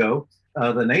 days ago,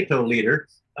 the NATO leader,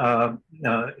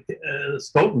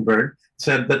 Stoltenberg,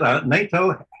 said that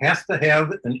NATO has to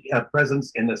have a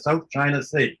presence in the South China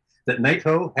Sea. that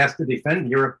NATO has to defend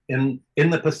Europe in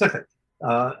the Pacific,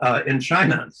 in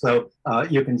China. So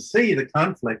you can see the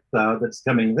conflict that's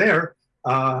coming there.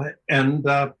 And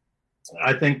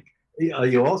I think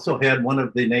you also had one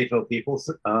of the NATO people,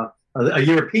 a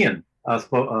European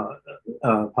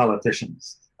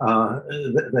politicians,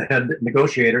 the head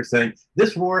negotiator, saying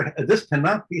this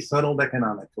cannot be settled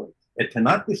economically. It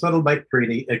cannot be settled by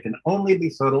treaty. It can only be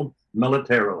settled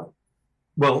militarily.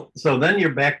 Well, so then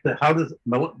you're back to how does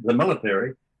the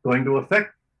military going to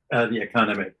affect the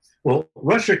economy? Well,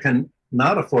 Russia can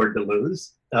not afford to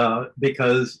lose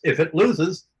because if it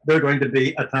loses, they're going to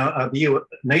be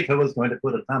NATO is going to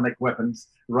put atomic weapons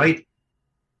right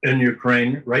in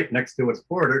Ukraine, right next to its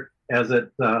border, as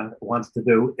it wants to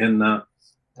do in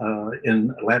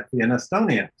Latvia and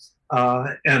Estonia.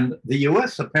 And the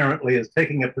U.S. apparently is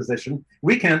taking a position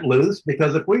we can't lose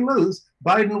because if we lose,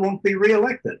 Biden won't be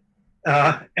reelected.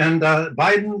 And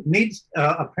Biden needs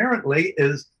apparently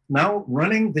is now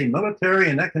running the military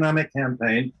and economic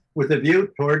campaign with a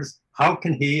view towards how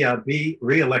can he be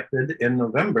reelected in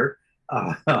November,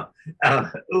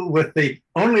 with the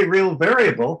only real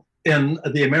variable in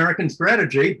the American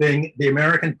strategy being the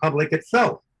American public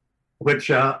itself, which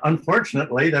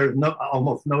unfortunately there's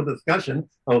almost no discussion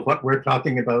of what we're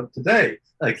talking about today,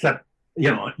 except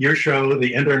your show,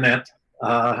 the internet,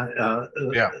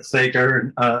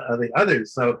 Saker, the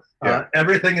others. So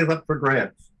everything is up for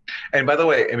grabs. And by the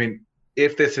way, I mean,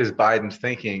 if this is Biden's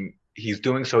thinking, he's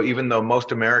doing so even though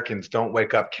most Americans don't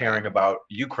wake up caring about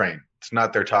Ukraine. It's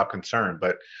not their top concern,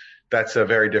 but that's there's a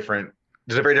very different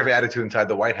attitude inside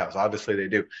the White House. Obviously they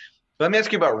do. Let me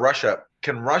ask you about Russia.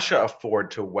 Can Russia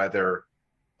afford to weather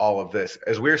all of this?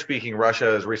 As we're speaking, Russia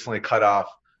has recently cut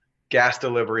off gas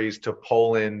deliveries to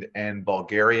Poland and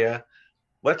Bulgaria.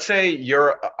 Let's say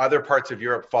other parts of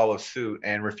Europe follow suit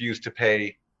and refuse to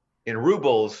pay in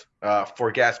rubles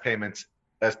for gas payments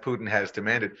as Putin has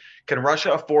demanded. Can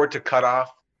Russia afford to cut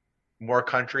off more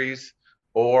countries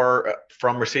or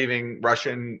from receiving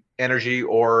Russian energy,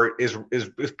 or is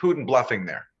Putin bluffing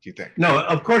there, do you think? No,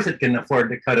 of course it can afford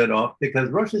to cut it off because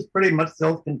Russia's pretty much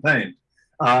self-contained.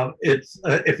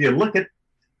 If you look at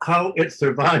how it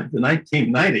survived the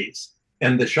 1990s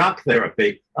and the shock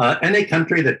therapy, any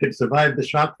country that could survive the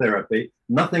shock therapy,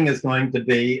 nothing is going to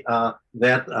be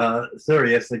that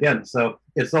serious again. So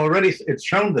it's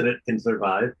shown that it can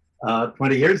survive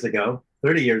 20 years ago,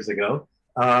 30 years ago,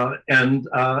 and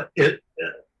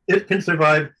it can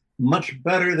survive much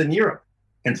better than Europe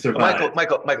can survive.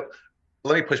 Michael,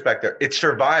 let me push back there. It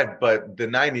survived, but the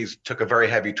 90s took a very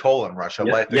heavy toll on Russia.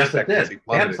 Yes, it did.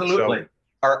 Absolutely. So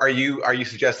are you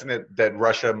suggesting that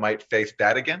Russia might face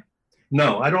that again?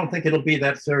 No, I don't think it'll be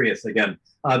that serious again,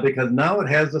 because now it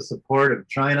has the support of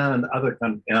China and other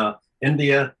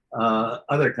India,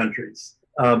 other countries.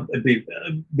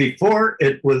 Before,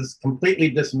 it was completely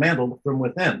dismantled from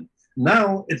within.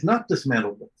 Now it's not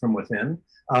dismantled from within.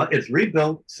 It's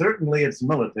rebuilt, certainly its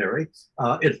military.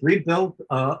 It's rebuilt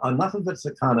enough of its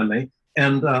economy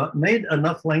and made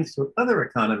enough links with other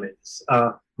economies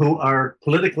who are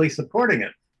politically supporting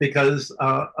it, because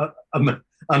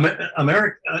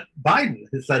Biden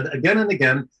has said again and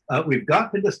again, we've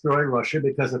got to destroy Russia,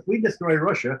 because if we destroy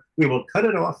Russia, we will cut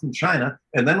it off from China,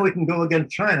 and then we can go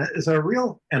against China as our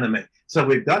real enemy. So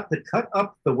we've got to cut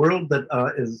up the world that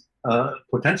is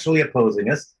potentially opposing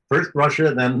us. First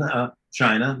Russia, then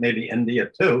China, maybe India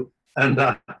too. And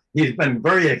he's been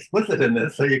very explicit in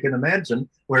this, so you can imagine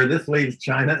where this leaves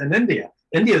China and India.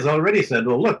 India's already said,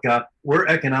 well, look, we're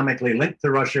economically linked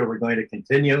to Russia. We're going to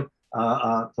continue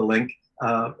to link.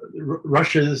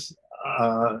 Russia's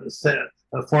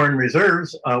foreign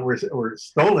reserves were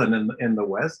stolen in the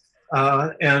West,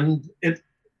 and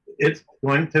it's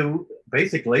going to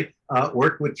basically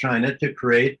work with China to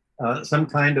create some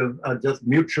kind of just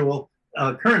mutual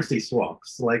currency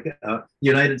swaps, like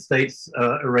United States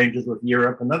arranges with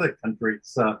Europe and other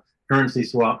countries currency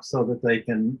swaps, so that they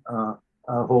can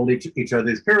hold each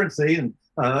other's currency. And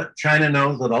China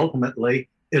knows that ultimately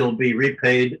it'll be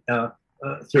repaid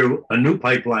through a new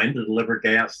pipeline to deliver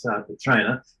gas to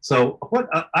China. So what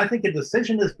I think a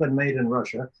decision has been made in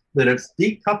Russia that it's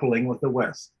decoupling with the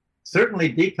West,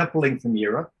 certainly decoupling from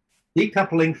Europe,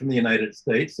 decoupling from the United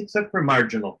States, except for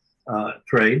marginal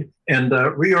trade, and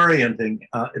reorienting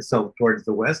itself towards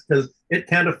the West, because it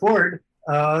can't afford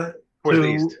to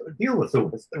deal with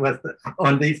the West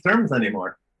on these terms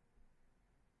anymore.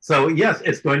 So yes,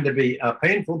 it's going to be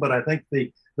painful, but I think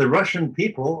the Russian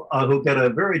people who get a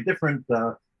very different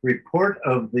report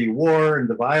of the war and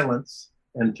the violence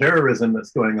and terrorism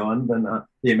that's going on than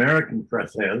the American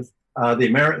press has.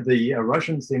 The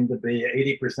Russians seem to be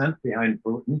 80% behind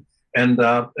Putin, And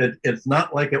it's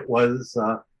not like it was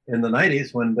in the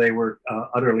 90s when they were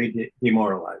utterly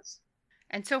demoralized.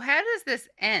 And so how does this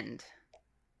end?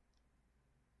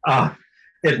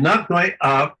 It's not going,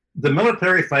 the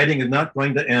military fighting is not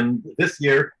going to end this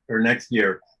year or next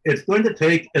year. It's going to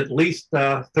take at least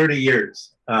 30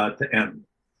 years to end.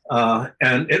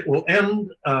 And it will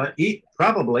end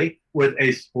probably with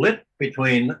a split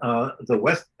between the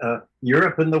West,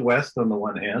 Europe and the West on the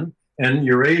one hand, and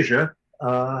Eurasia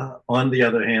on the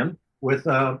other hand, with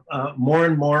more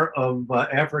and more of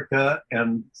Africa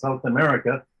and South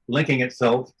America linking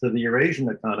itself to the Eurasian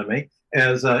economy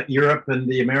as Europe and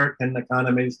the American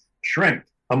economies shrink.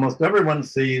 Almost everyone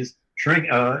sees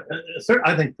shrink.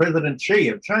 I think President Xi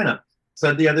of China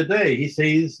said the other day he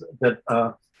sees that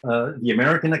the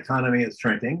American economy is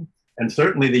shrinking, and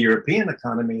certainly the European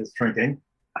economy is shrinking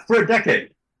for a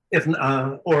decade,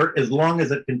 or as long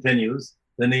as it continues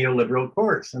the neoliberal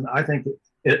course. And I think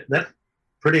that's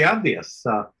pretty obvious.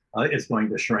 It's going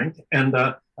to shrink. And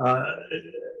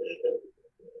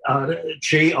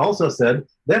Xi also said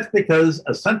that's because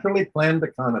a centrally planned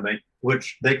economy,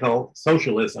 which they call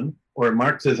socialism or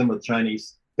Marxism with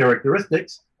Chinese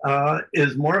characteristics,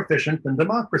 is more efficient than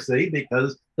democracy,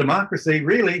 because democracy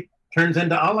really turns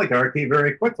into oligarchy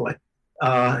very quickly.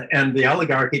 And the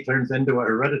oligarchy turns into a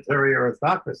hereditary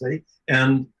aristocracy.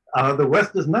 And the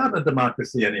West is not a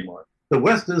democracy anymore. The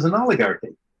West is an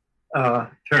oligarchy,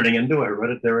 turning into a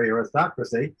hereditary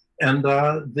aristocracy. And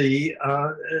the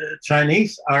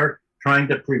Chinese are trying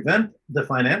to prevent the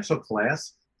financial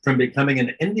class from becoming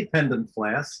an independent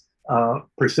class,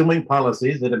 pursuing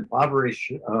policies that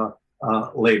impoverish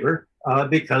labor,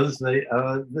 because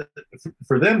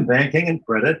for them, banking and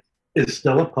credit is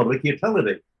still a public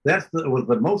utility. That was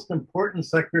the most important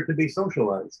sector to be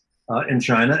socialized in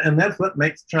China, and that's what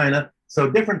makes China so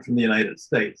different from the United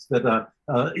States. That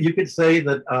you could say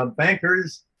that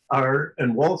bankers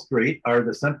and Wall Street are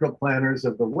the central planners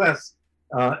of the West,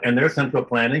 and their central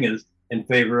planning is in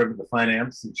favor of the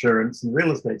finance, insurance, and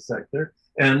real estate sector.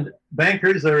 And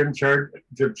bankers are in charge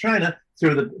of China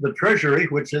through the treasury,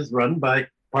 which is run by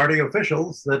party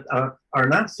officials that are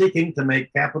not seeking to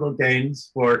make capital gains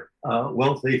for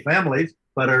wealthy families,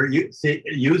 but are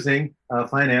using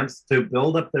finance to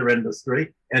build up their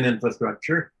industry and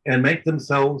infrastructure and make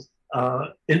themselves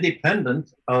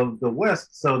independent of the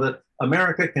West, so that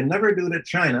America can never do to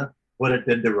China what it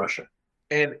did to Russia.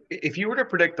 And if you were to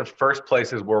predict the first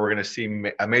places where we're going to see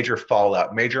a major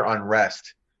fallout, major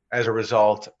unrest as a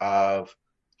result of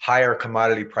higher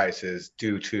commodity prices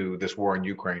due to this war in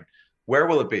Ukraine, where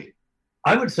will it be?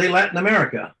 I would say Latin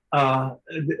America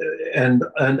and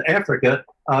Africa,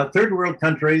 third world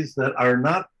countries that are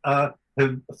not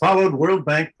have followed World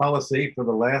Bank policy for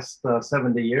the last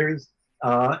 70 years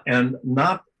and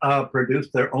not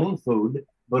produced their own food,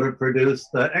 but have produced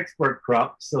export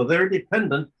crops. So they're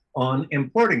dependent on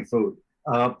importing food,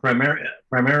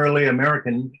 primarily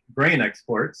American grain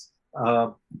exports,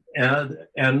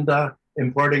 and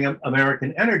importing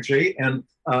American energy. And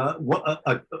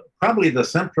probably the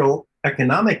central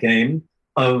economic aim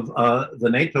of the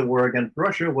NATO war against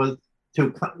Russia was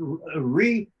to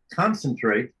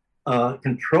reconcentrate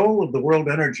control of the world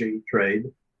energy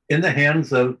trade in the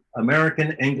hands of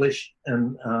American, English,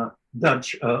 and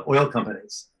Dutch oil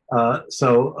companies.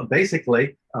 So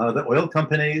basically, the oil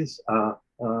companies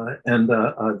and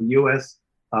the U.S.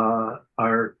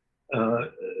 are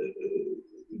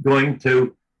going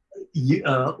to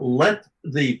let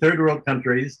the third world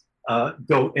countries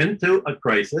go into a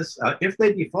crisis. If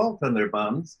they default on their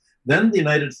bonds, then the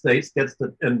United States gets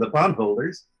to, and the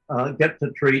bondholders get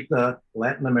to treat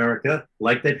Latin America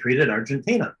like they treated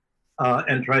Argentina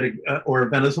and try to, or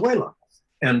Venezuela,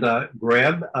 and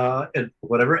grab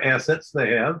whatever assets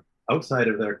they have outside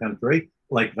of their country,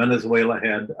 like Venezuela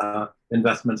had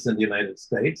investments in the United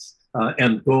States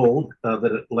and gold that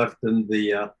it left in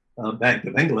the Bank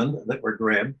of England that were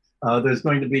grabbed. There's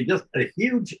going to be just a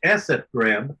huge asset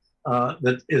grab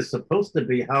that is supposed to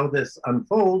be how this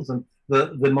unfolds. And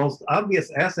the most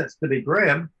obvious assets to be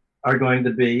grabbed are going to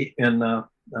be in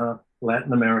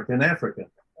Latin America and Africa,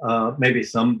 maybe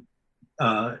some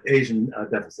Asian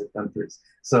deficit countries.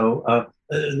 So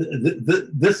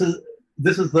this is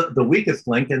the weakest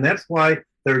link, and that's why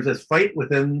there's this fight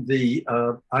within the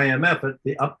IMF at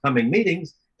the upcoming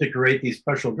meetings to create these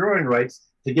special drawing rights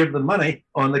to give the money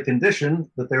on the condition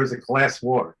that there's a class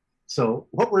war. So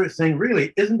what we're saying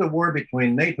really isn't a war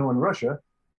between NATO and Russia,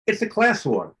 it's a class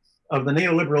war of the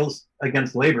neoliberals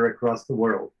against labor across the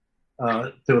world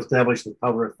to establish the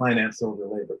power of finance over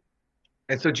labor.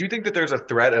 And so do you think that there's a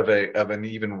threat of an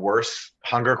even worse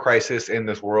hunger crisis in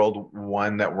this world,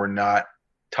 one that we're not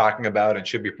talking about and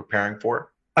should be preparing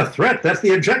for? A threat. That's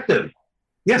the objective.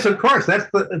 Yes, of course.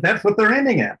 That's what they're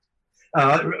aiming at.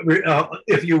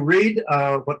 If you read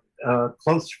what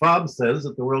Klaus Schwab says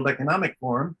at the World Economic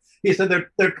Forum, he said there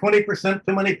are 20%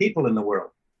 too many people in the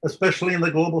world, especially in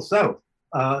the global south.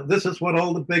 This is what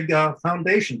all the big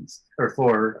foundations are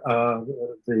for.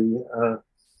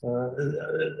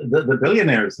 The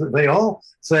billionaires, they all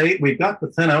say we've got to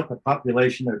thin out the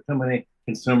population. There are too many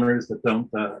consumers that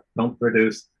don't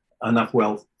produce enough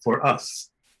wealth for us.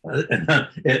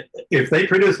 If they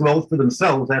produce wealth for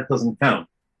themselves, that doesn't count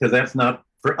because that's not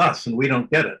for us and we don't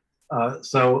get it.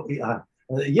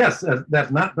 Yes,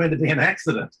 that's not going to be an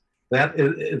accident. That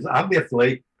is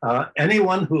obviously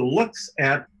anyone who looks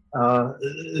at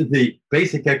the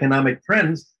basic economic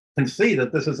trends can see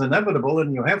that this is inevitable,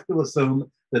 and you have to assume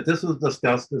that this was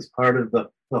discussed as part of the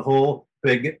whole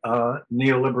big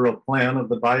neoliberal plan of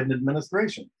the Biden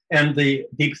administration and the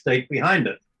deep state behind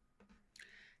it.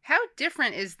 How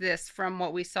different is this from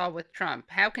what we saw with Trump?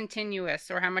 How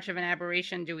continuous or how much of an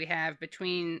aberration do we have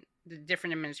between the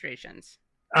different administrations?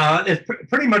 It's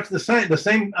pretty much the same. The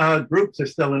same groups are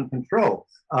still in control.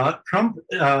 Trump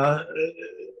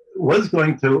was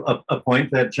going to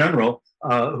appoint that general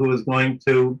who was going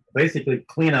to basically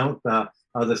clean out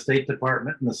the State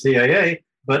Department and the CIA,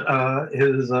 but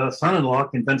his son-in-law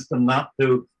convinced him not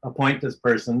to appoint this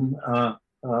person,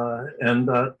 and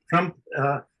Trump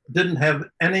didn't have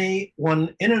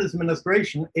anyone in his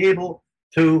administration able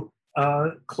to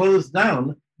close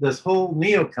down this whole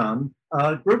neocon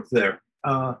group there.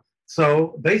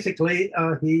 So basically,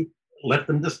 he let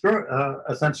them destroy.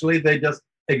 Essentially, they just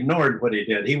ignored what he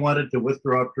did. He wanted to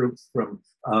withdraw troops from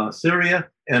Syria,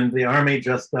 and the army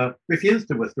just refused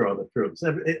to withdraw the troops.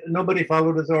 Nobody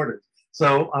followed his orders.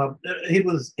 So he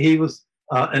was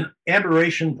an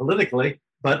aberration politically,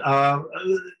 but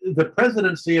the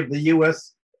presidency of the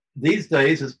U.S. these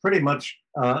days is pretty much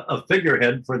a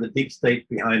figurehead for the deep state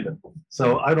behind him.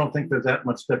 So I don't think there's that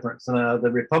much difference. The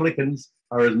Republicans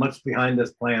are as much behind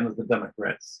this plan as the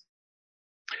Democrats.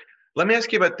 Let me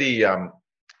ask you about the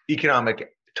economic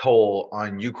toll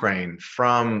on Ukraine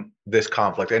from this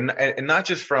conflict, and not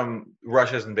just from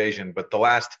Russia's invasion, but the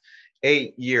last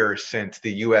 8 years since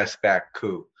the U.S.-backed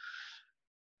coup.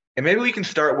 And maybe we can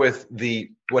start with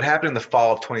what happened in the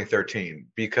fall of 2013,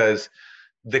 because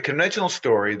the conventional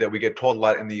story that we get told a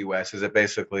lot in the U.S. is that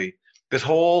basically this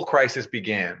whole crisis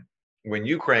began when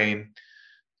Ukraine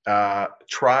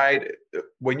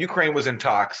when Ukraine was in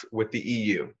talks with the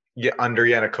EU under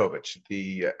Yanukovych,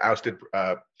 the ousted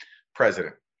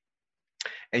president.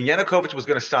 And Yanukovych was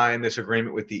going to sign this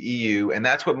agreement with the EU, and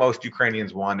that's what most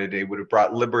Ukrainians wanted. It would have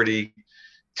brought liberty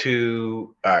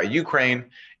to Ukraine,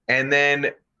 and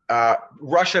then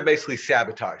Russia basically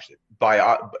sabotaged it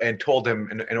and told him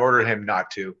and ordered him not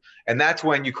to. And that's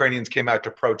when Ukrainians came out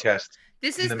to protest.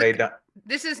 This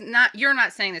is not, you're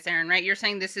not saying this, Aaron, right? You're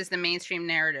saying this is the mainstream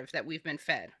narrative that we've been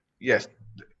fed. Yes,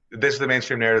 this is the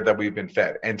mainstream narrative that we've been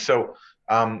fed. And so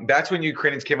that's when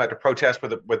Ukrainians came out to protest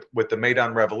with the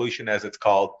Maidan Revolution, as it's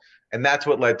called. And that's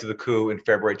what led to the coup in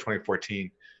February 2014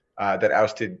 that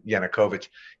ousted Yanukovych.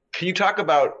 Can you talk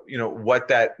about, what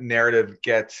that narrative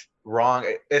gets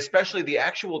wrong, especially the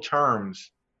actual terms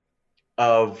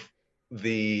of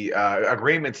the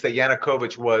agreements that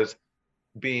Yanukovych was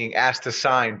being asked to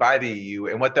sign by the EU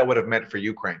and what that would have meant for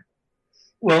Ukraine?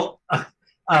 Well,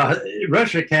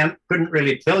 Russia couldn't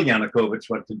really tell Yanukovych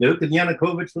what to do because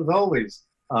Yanukovych was always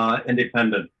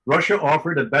independent. Russia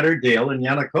offered a better deal, and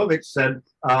Yanukovych said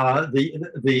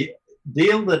the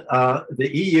deal that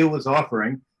the EU was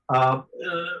offering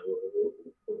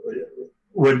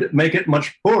would make it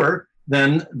much poorer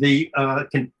than the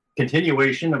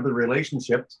continuation of the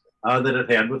relationships that it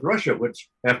had with Russia, which,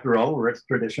 after all, were its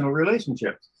traditional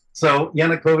relationships. So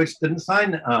Yanukovych didn't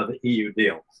sign the EU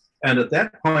deal. And at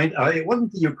that point, it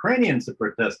wasn't the Ukrainians that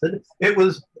protested. It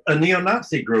was a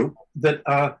neo-Nazi group that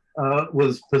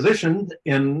was positioned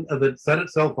that set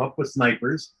itself up with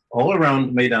snipers all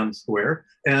around Maidan Square.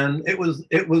 And it was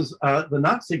the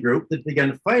Nazi group that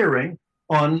began firing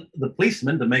on the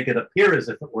policemen to make it appear as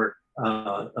if it were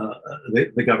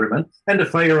the government, and to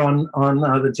fire on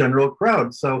the general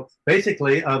crowd. So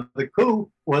basically, the coup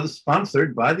was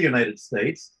sponsored by the United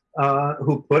States,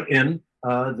 who put in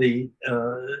the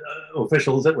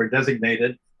officials that were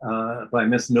designated by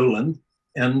Miss Nuland,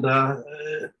 and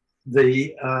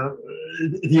the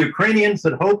Ukrainians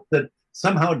had hoped that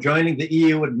somehow joining the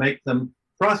EU would make them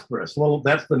prosperous. Well,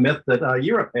 that's the myth that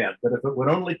Europe had, that if it would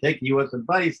only take U.S.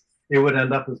 advice, it would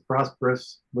end up as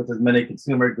prosperous with as many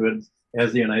consumer goods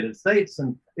as the United States,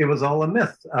 and it was all a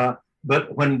myth.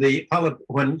 But when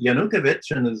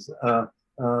Yanukovych and his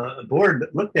board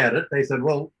looked at it. They said,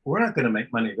 well, we're not going to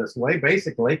make money this way,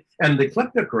 basically. And the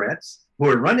kleptocrats who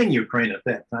were running Ukraine at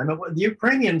that time, the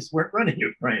Ukrainians weren't running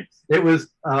Ukraine. It was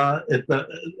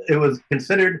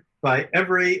considered by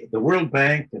the World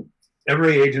Bank and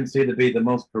every agency to be the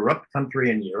most corrupt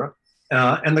country in Europe.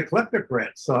 And the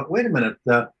kleptocrats thought, wait a minute,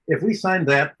 if we sign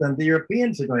that, then the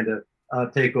Europeans are going to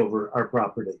take over our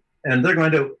property. And they're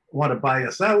going to want to buy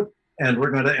us out. And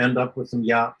we're going to end up with some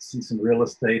yachts and some real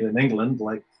estate in England,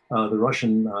 like the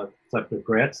Russian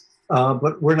kleptocrats.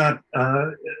 But we're not,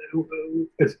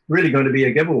 it's really going to be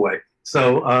a giveaway.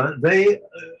 So they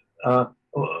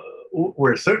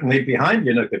were certainly behind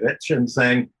Yanukovych and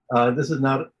saying, this is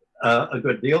not a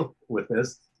good deal with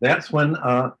this. That's when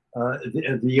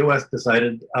the U.S.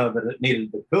 decided that it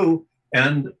needed the coup.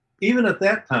 And even at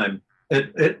that time,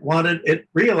 it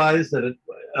realized that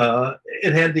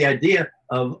it had the idea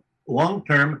of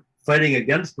long-term fighting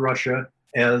against Russia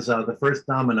as the first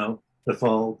domino to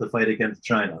fall to fight against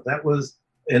China. That was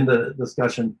in the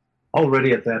discussion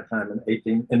already at that time in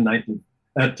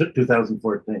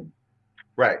 2014.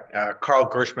 Right. Carl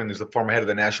Gershman is the former head of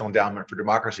the National Endowment for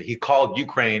Democracy. He called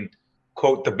Ukraine,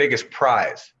 quote, the biggest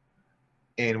prize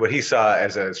in what he saw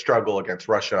as a struggle against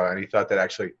Russia. And he thought that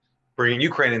actually bringing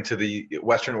Ukraine into the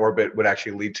Western orbit would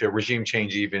actually lead to regime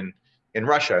change even in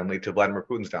Russia and lead to Vladimir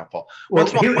Putin's downfall. Well,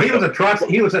 he was a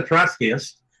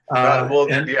Trotskyist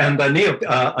and a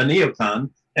neocon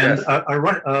and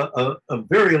yes. a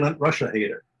virulent Russia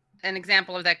hater. An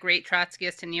example of that great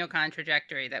Trotskyist and neocon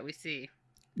trajectory that we see.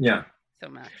 Yeah. So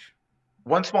much.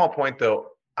 One small point, though.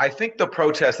 I think the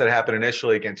protest that happened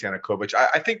initially against Yanukovych,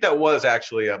 I think that was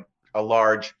actually a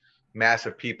large mass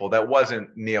of people. That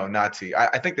wasn't neo-Nazi.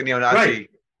 I think the neo-Nazi... Right.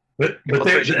 But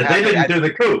they didn't do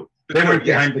the coup. They weren't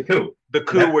behind the coup. The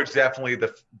coup was definitely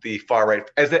the far right,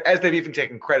 as they've even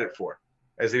taken credit for,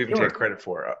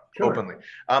 openly.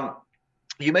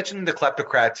 You mentioned the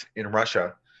kleptocrats in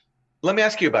Russia. Let me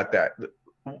ask you about that.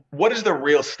 What is the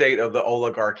real state of the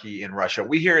oligarchy in Russia?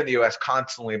 We hear in the U.S.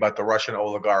 constantly about the Russian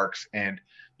oligarchs, and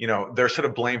they're sort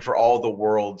of blamed for all the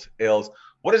world's ills.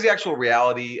 What is the actual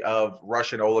reality of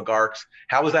Russian oligarchs?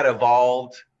 How has that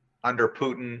evolved under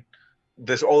Putin?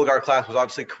 This oligarch class was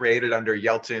obviously created under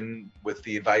Yeltsin with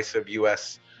the advice of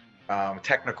U.S.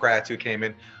 Technocrats who came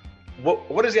in.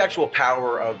 What is the actual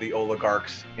power of the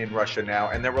oligarchs in Russia now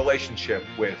and their relationship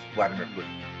with Vladimir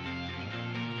Putin?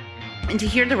 And to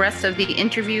hear the rest of the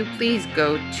interview, please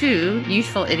go to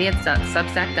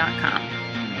usefulidiots.substack.com.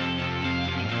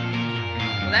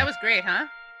 Well, that was great, huh?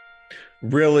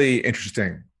 Really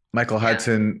interesting. Michael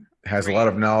Hudson has a lot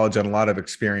of knowledge and a lot of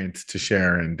experience to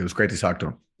share, and it was great to talk to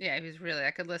him. Yeah, he was really,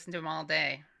 I could listen to him all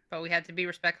day, but we had to be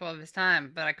respectful of his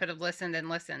time, but I could have listened and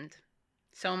listened.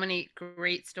 So many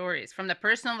great stories from the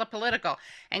personal to the political.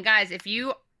 And guys, if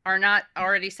you are not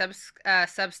already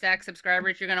Substack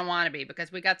subscribers, you're going to want to be,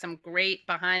 because we got some great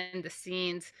behind the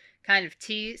scenes kind of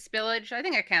tea spillage. I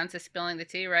think it counts as spilling the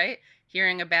tea, right?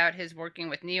 Hearing about his working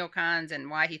with neocons and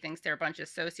why he thinks they're a bunch of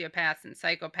sociopaths and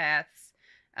psychopaths.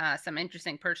 Some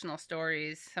interesting personal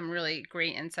stories, some really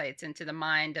great insights into the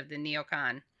mind of the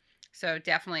neocon. So you're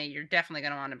definitely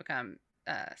going to want to become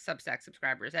Substack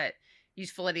subscribers at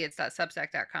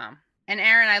usefulidiots.substack.com. And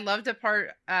Aaron, I loved the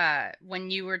part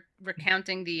when you were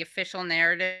recounting the official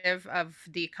narrative of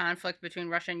the conflict between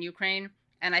Russia and Ukraine.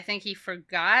 And I think he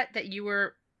forgot that you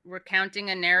were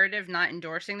recounting a narrative, not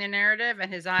endorsing the narrative.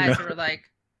 And his eyes were like...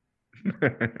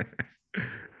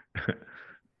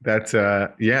 That's,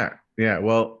 yeah.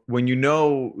 Well, when you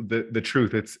know the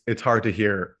truth, it's hard to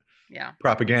hear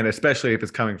propaganda, especially if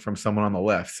it's coming from someone on the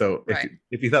left. So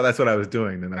if you thought that's what I was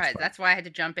doing, then that's fine. That's why I had to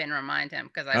jump in and remind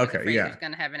him, because I was afraid he was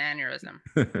going to have an aneurysm.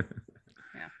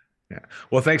 Yeah.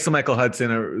 Well, thanks to Michael Hudson.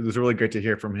 It was really great to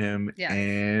hear from him. Yeah.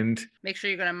 And make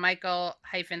sure you go to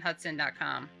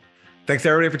michael-hudson.com. Thanks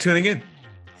everybody for tuning in.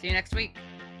 See you next week.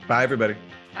 Bye, everybody.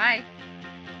 Bye.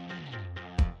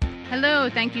 Hello,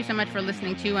 thank you so much for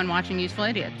listening to and watching Useful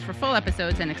Idiots. For full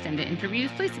episodes and extended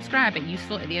interviews, please subscribe at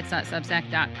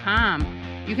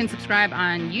usefulidiots.substack.com. You can subscribe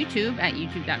on YouTube at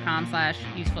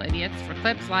youtube.com/usefulidiots for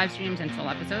clips, live streams, and full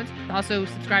episodes. Also,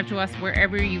 subscribe to us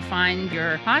wherever you find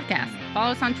your podcast.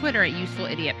 Follow us on Twitter at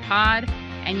UsefulIdiotPod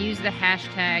and use the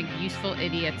hashtag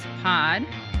UsefulIdiotsPod.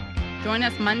 Join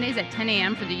us Mondays at 10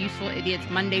 a.m. for the Useful Idiots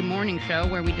Monday Morning Show,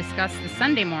 where we discuss the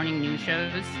Sunday morning news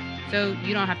shows so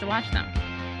you don't have to watch them.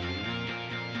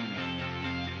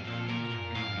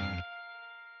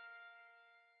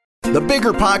 The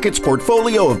Bigger Pockets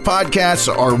portfolio of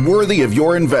podcasts are worthy of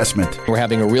your investment. We're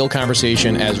having a real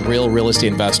conversation as real estate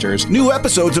investors. New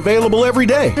episodes available every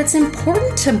day. It's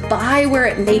important to buy where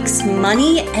it makes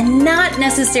money and not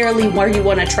necessarily where you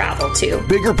want to travel to.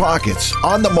 Bigger Pockets,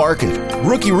 On the Market,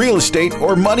 Rookie Real Estate,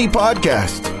 or Money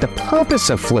Podcast. The purpose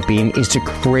of flipping is to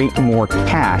create more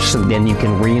cash so then you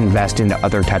can reinvest into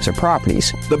other types of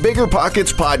properties. The Bigger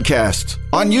Pockets Podcast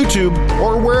on YouTube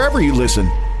or wherever you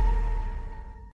listen.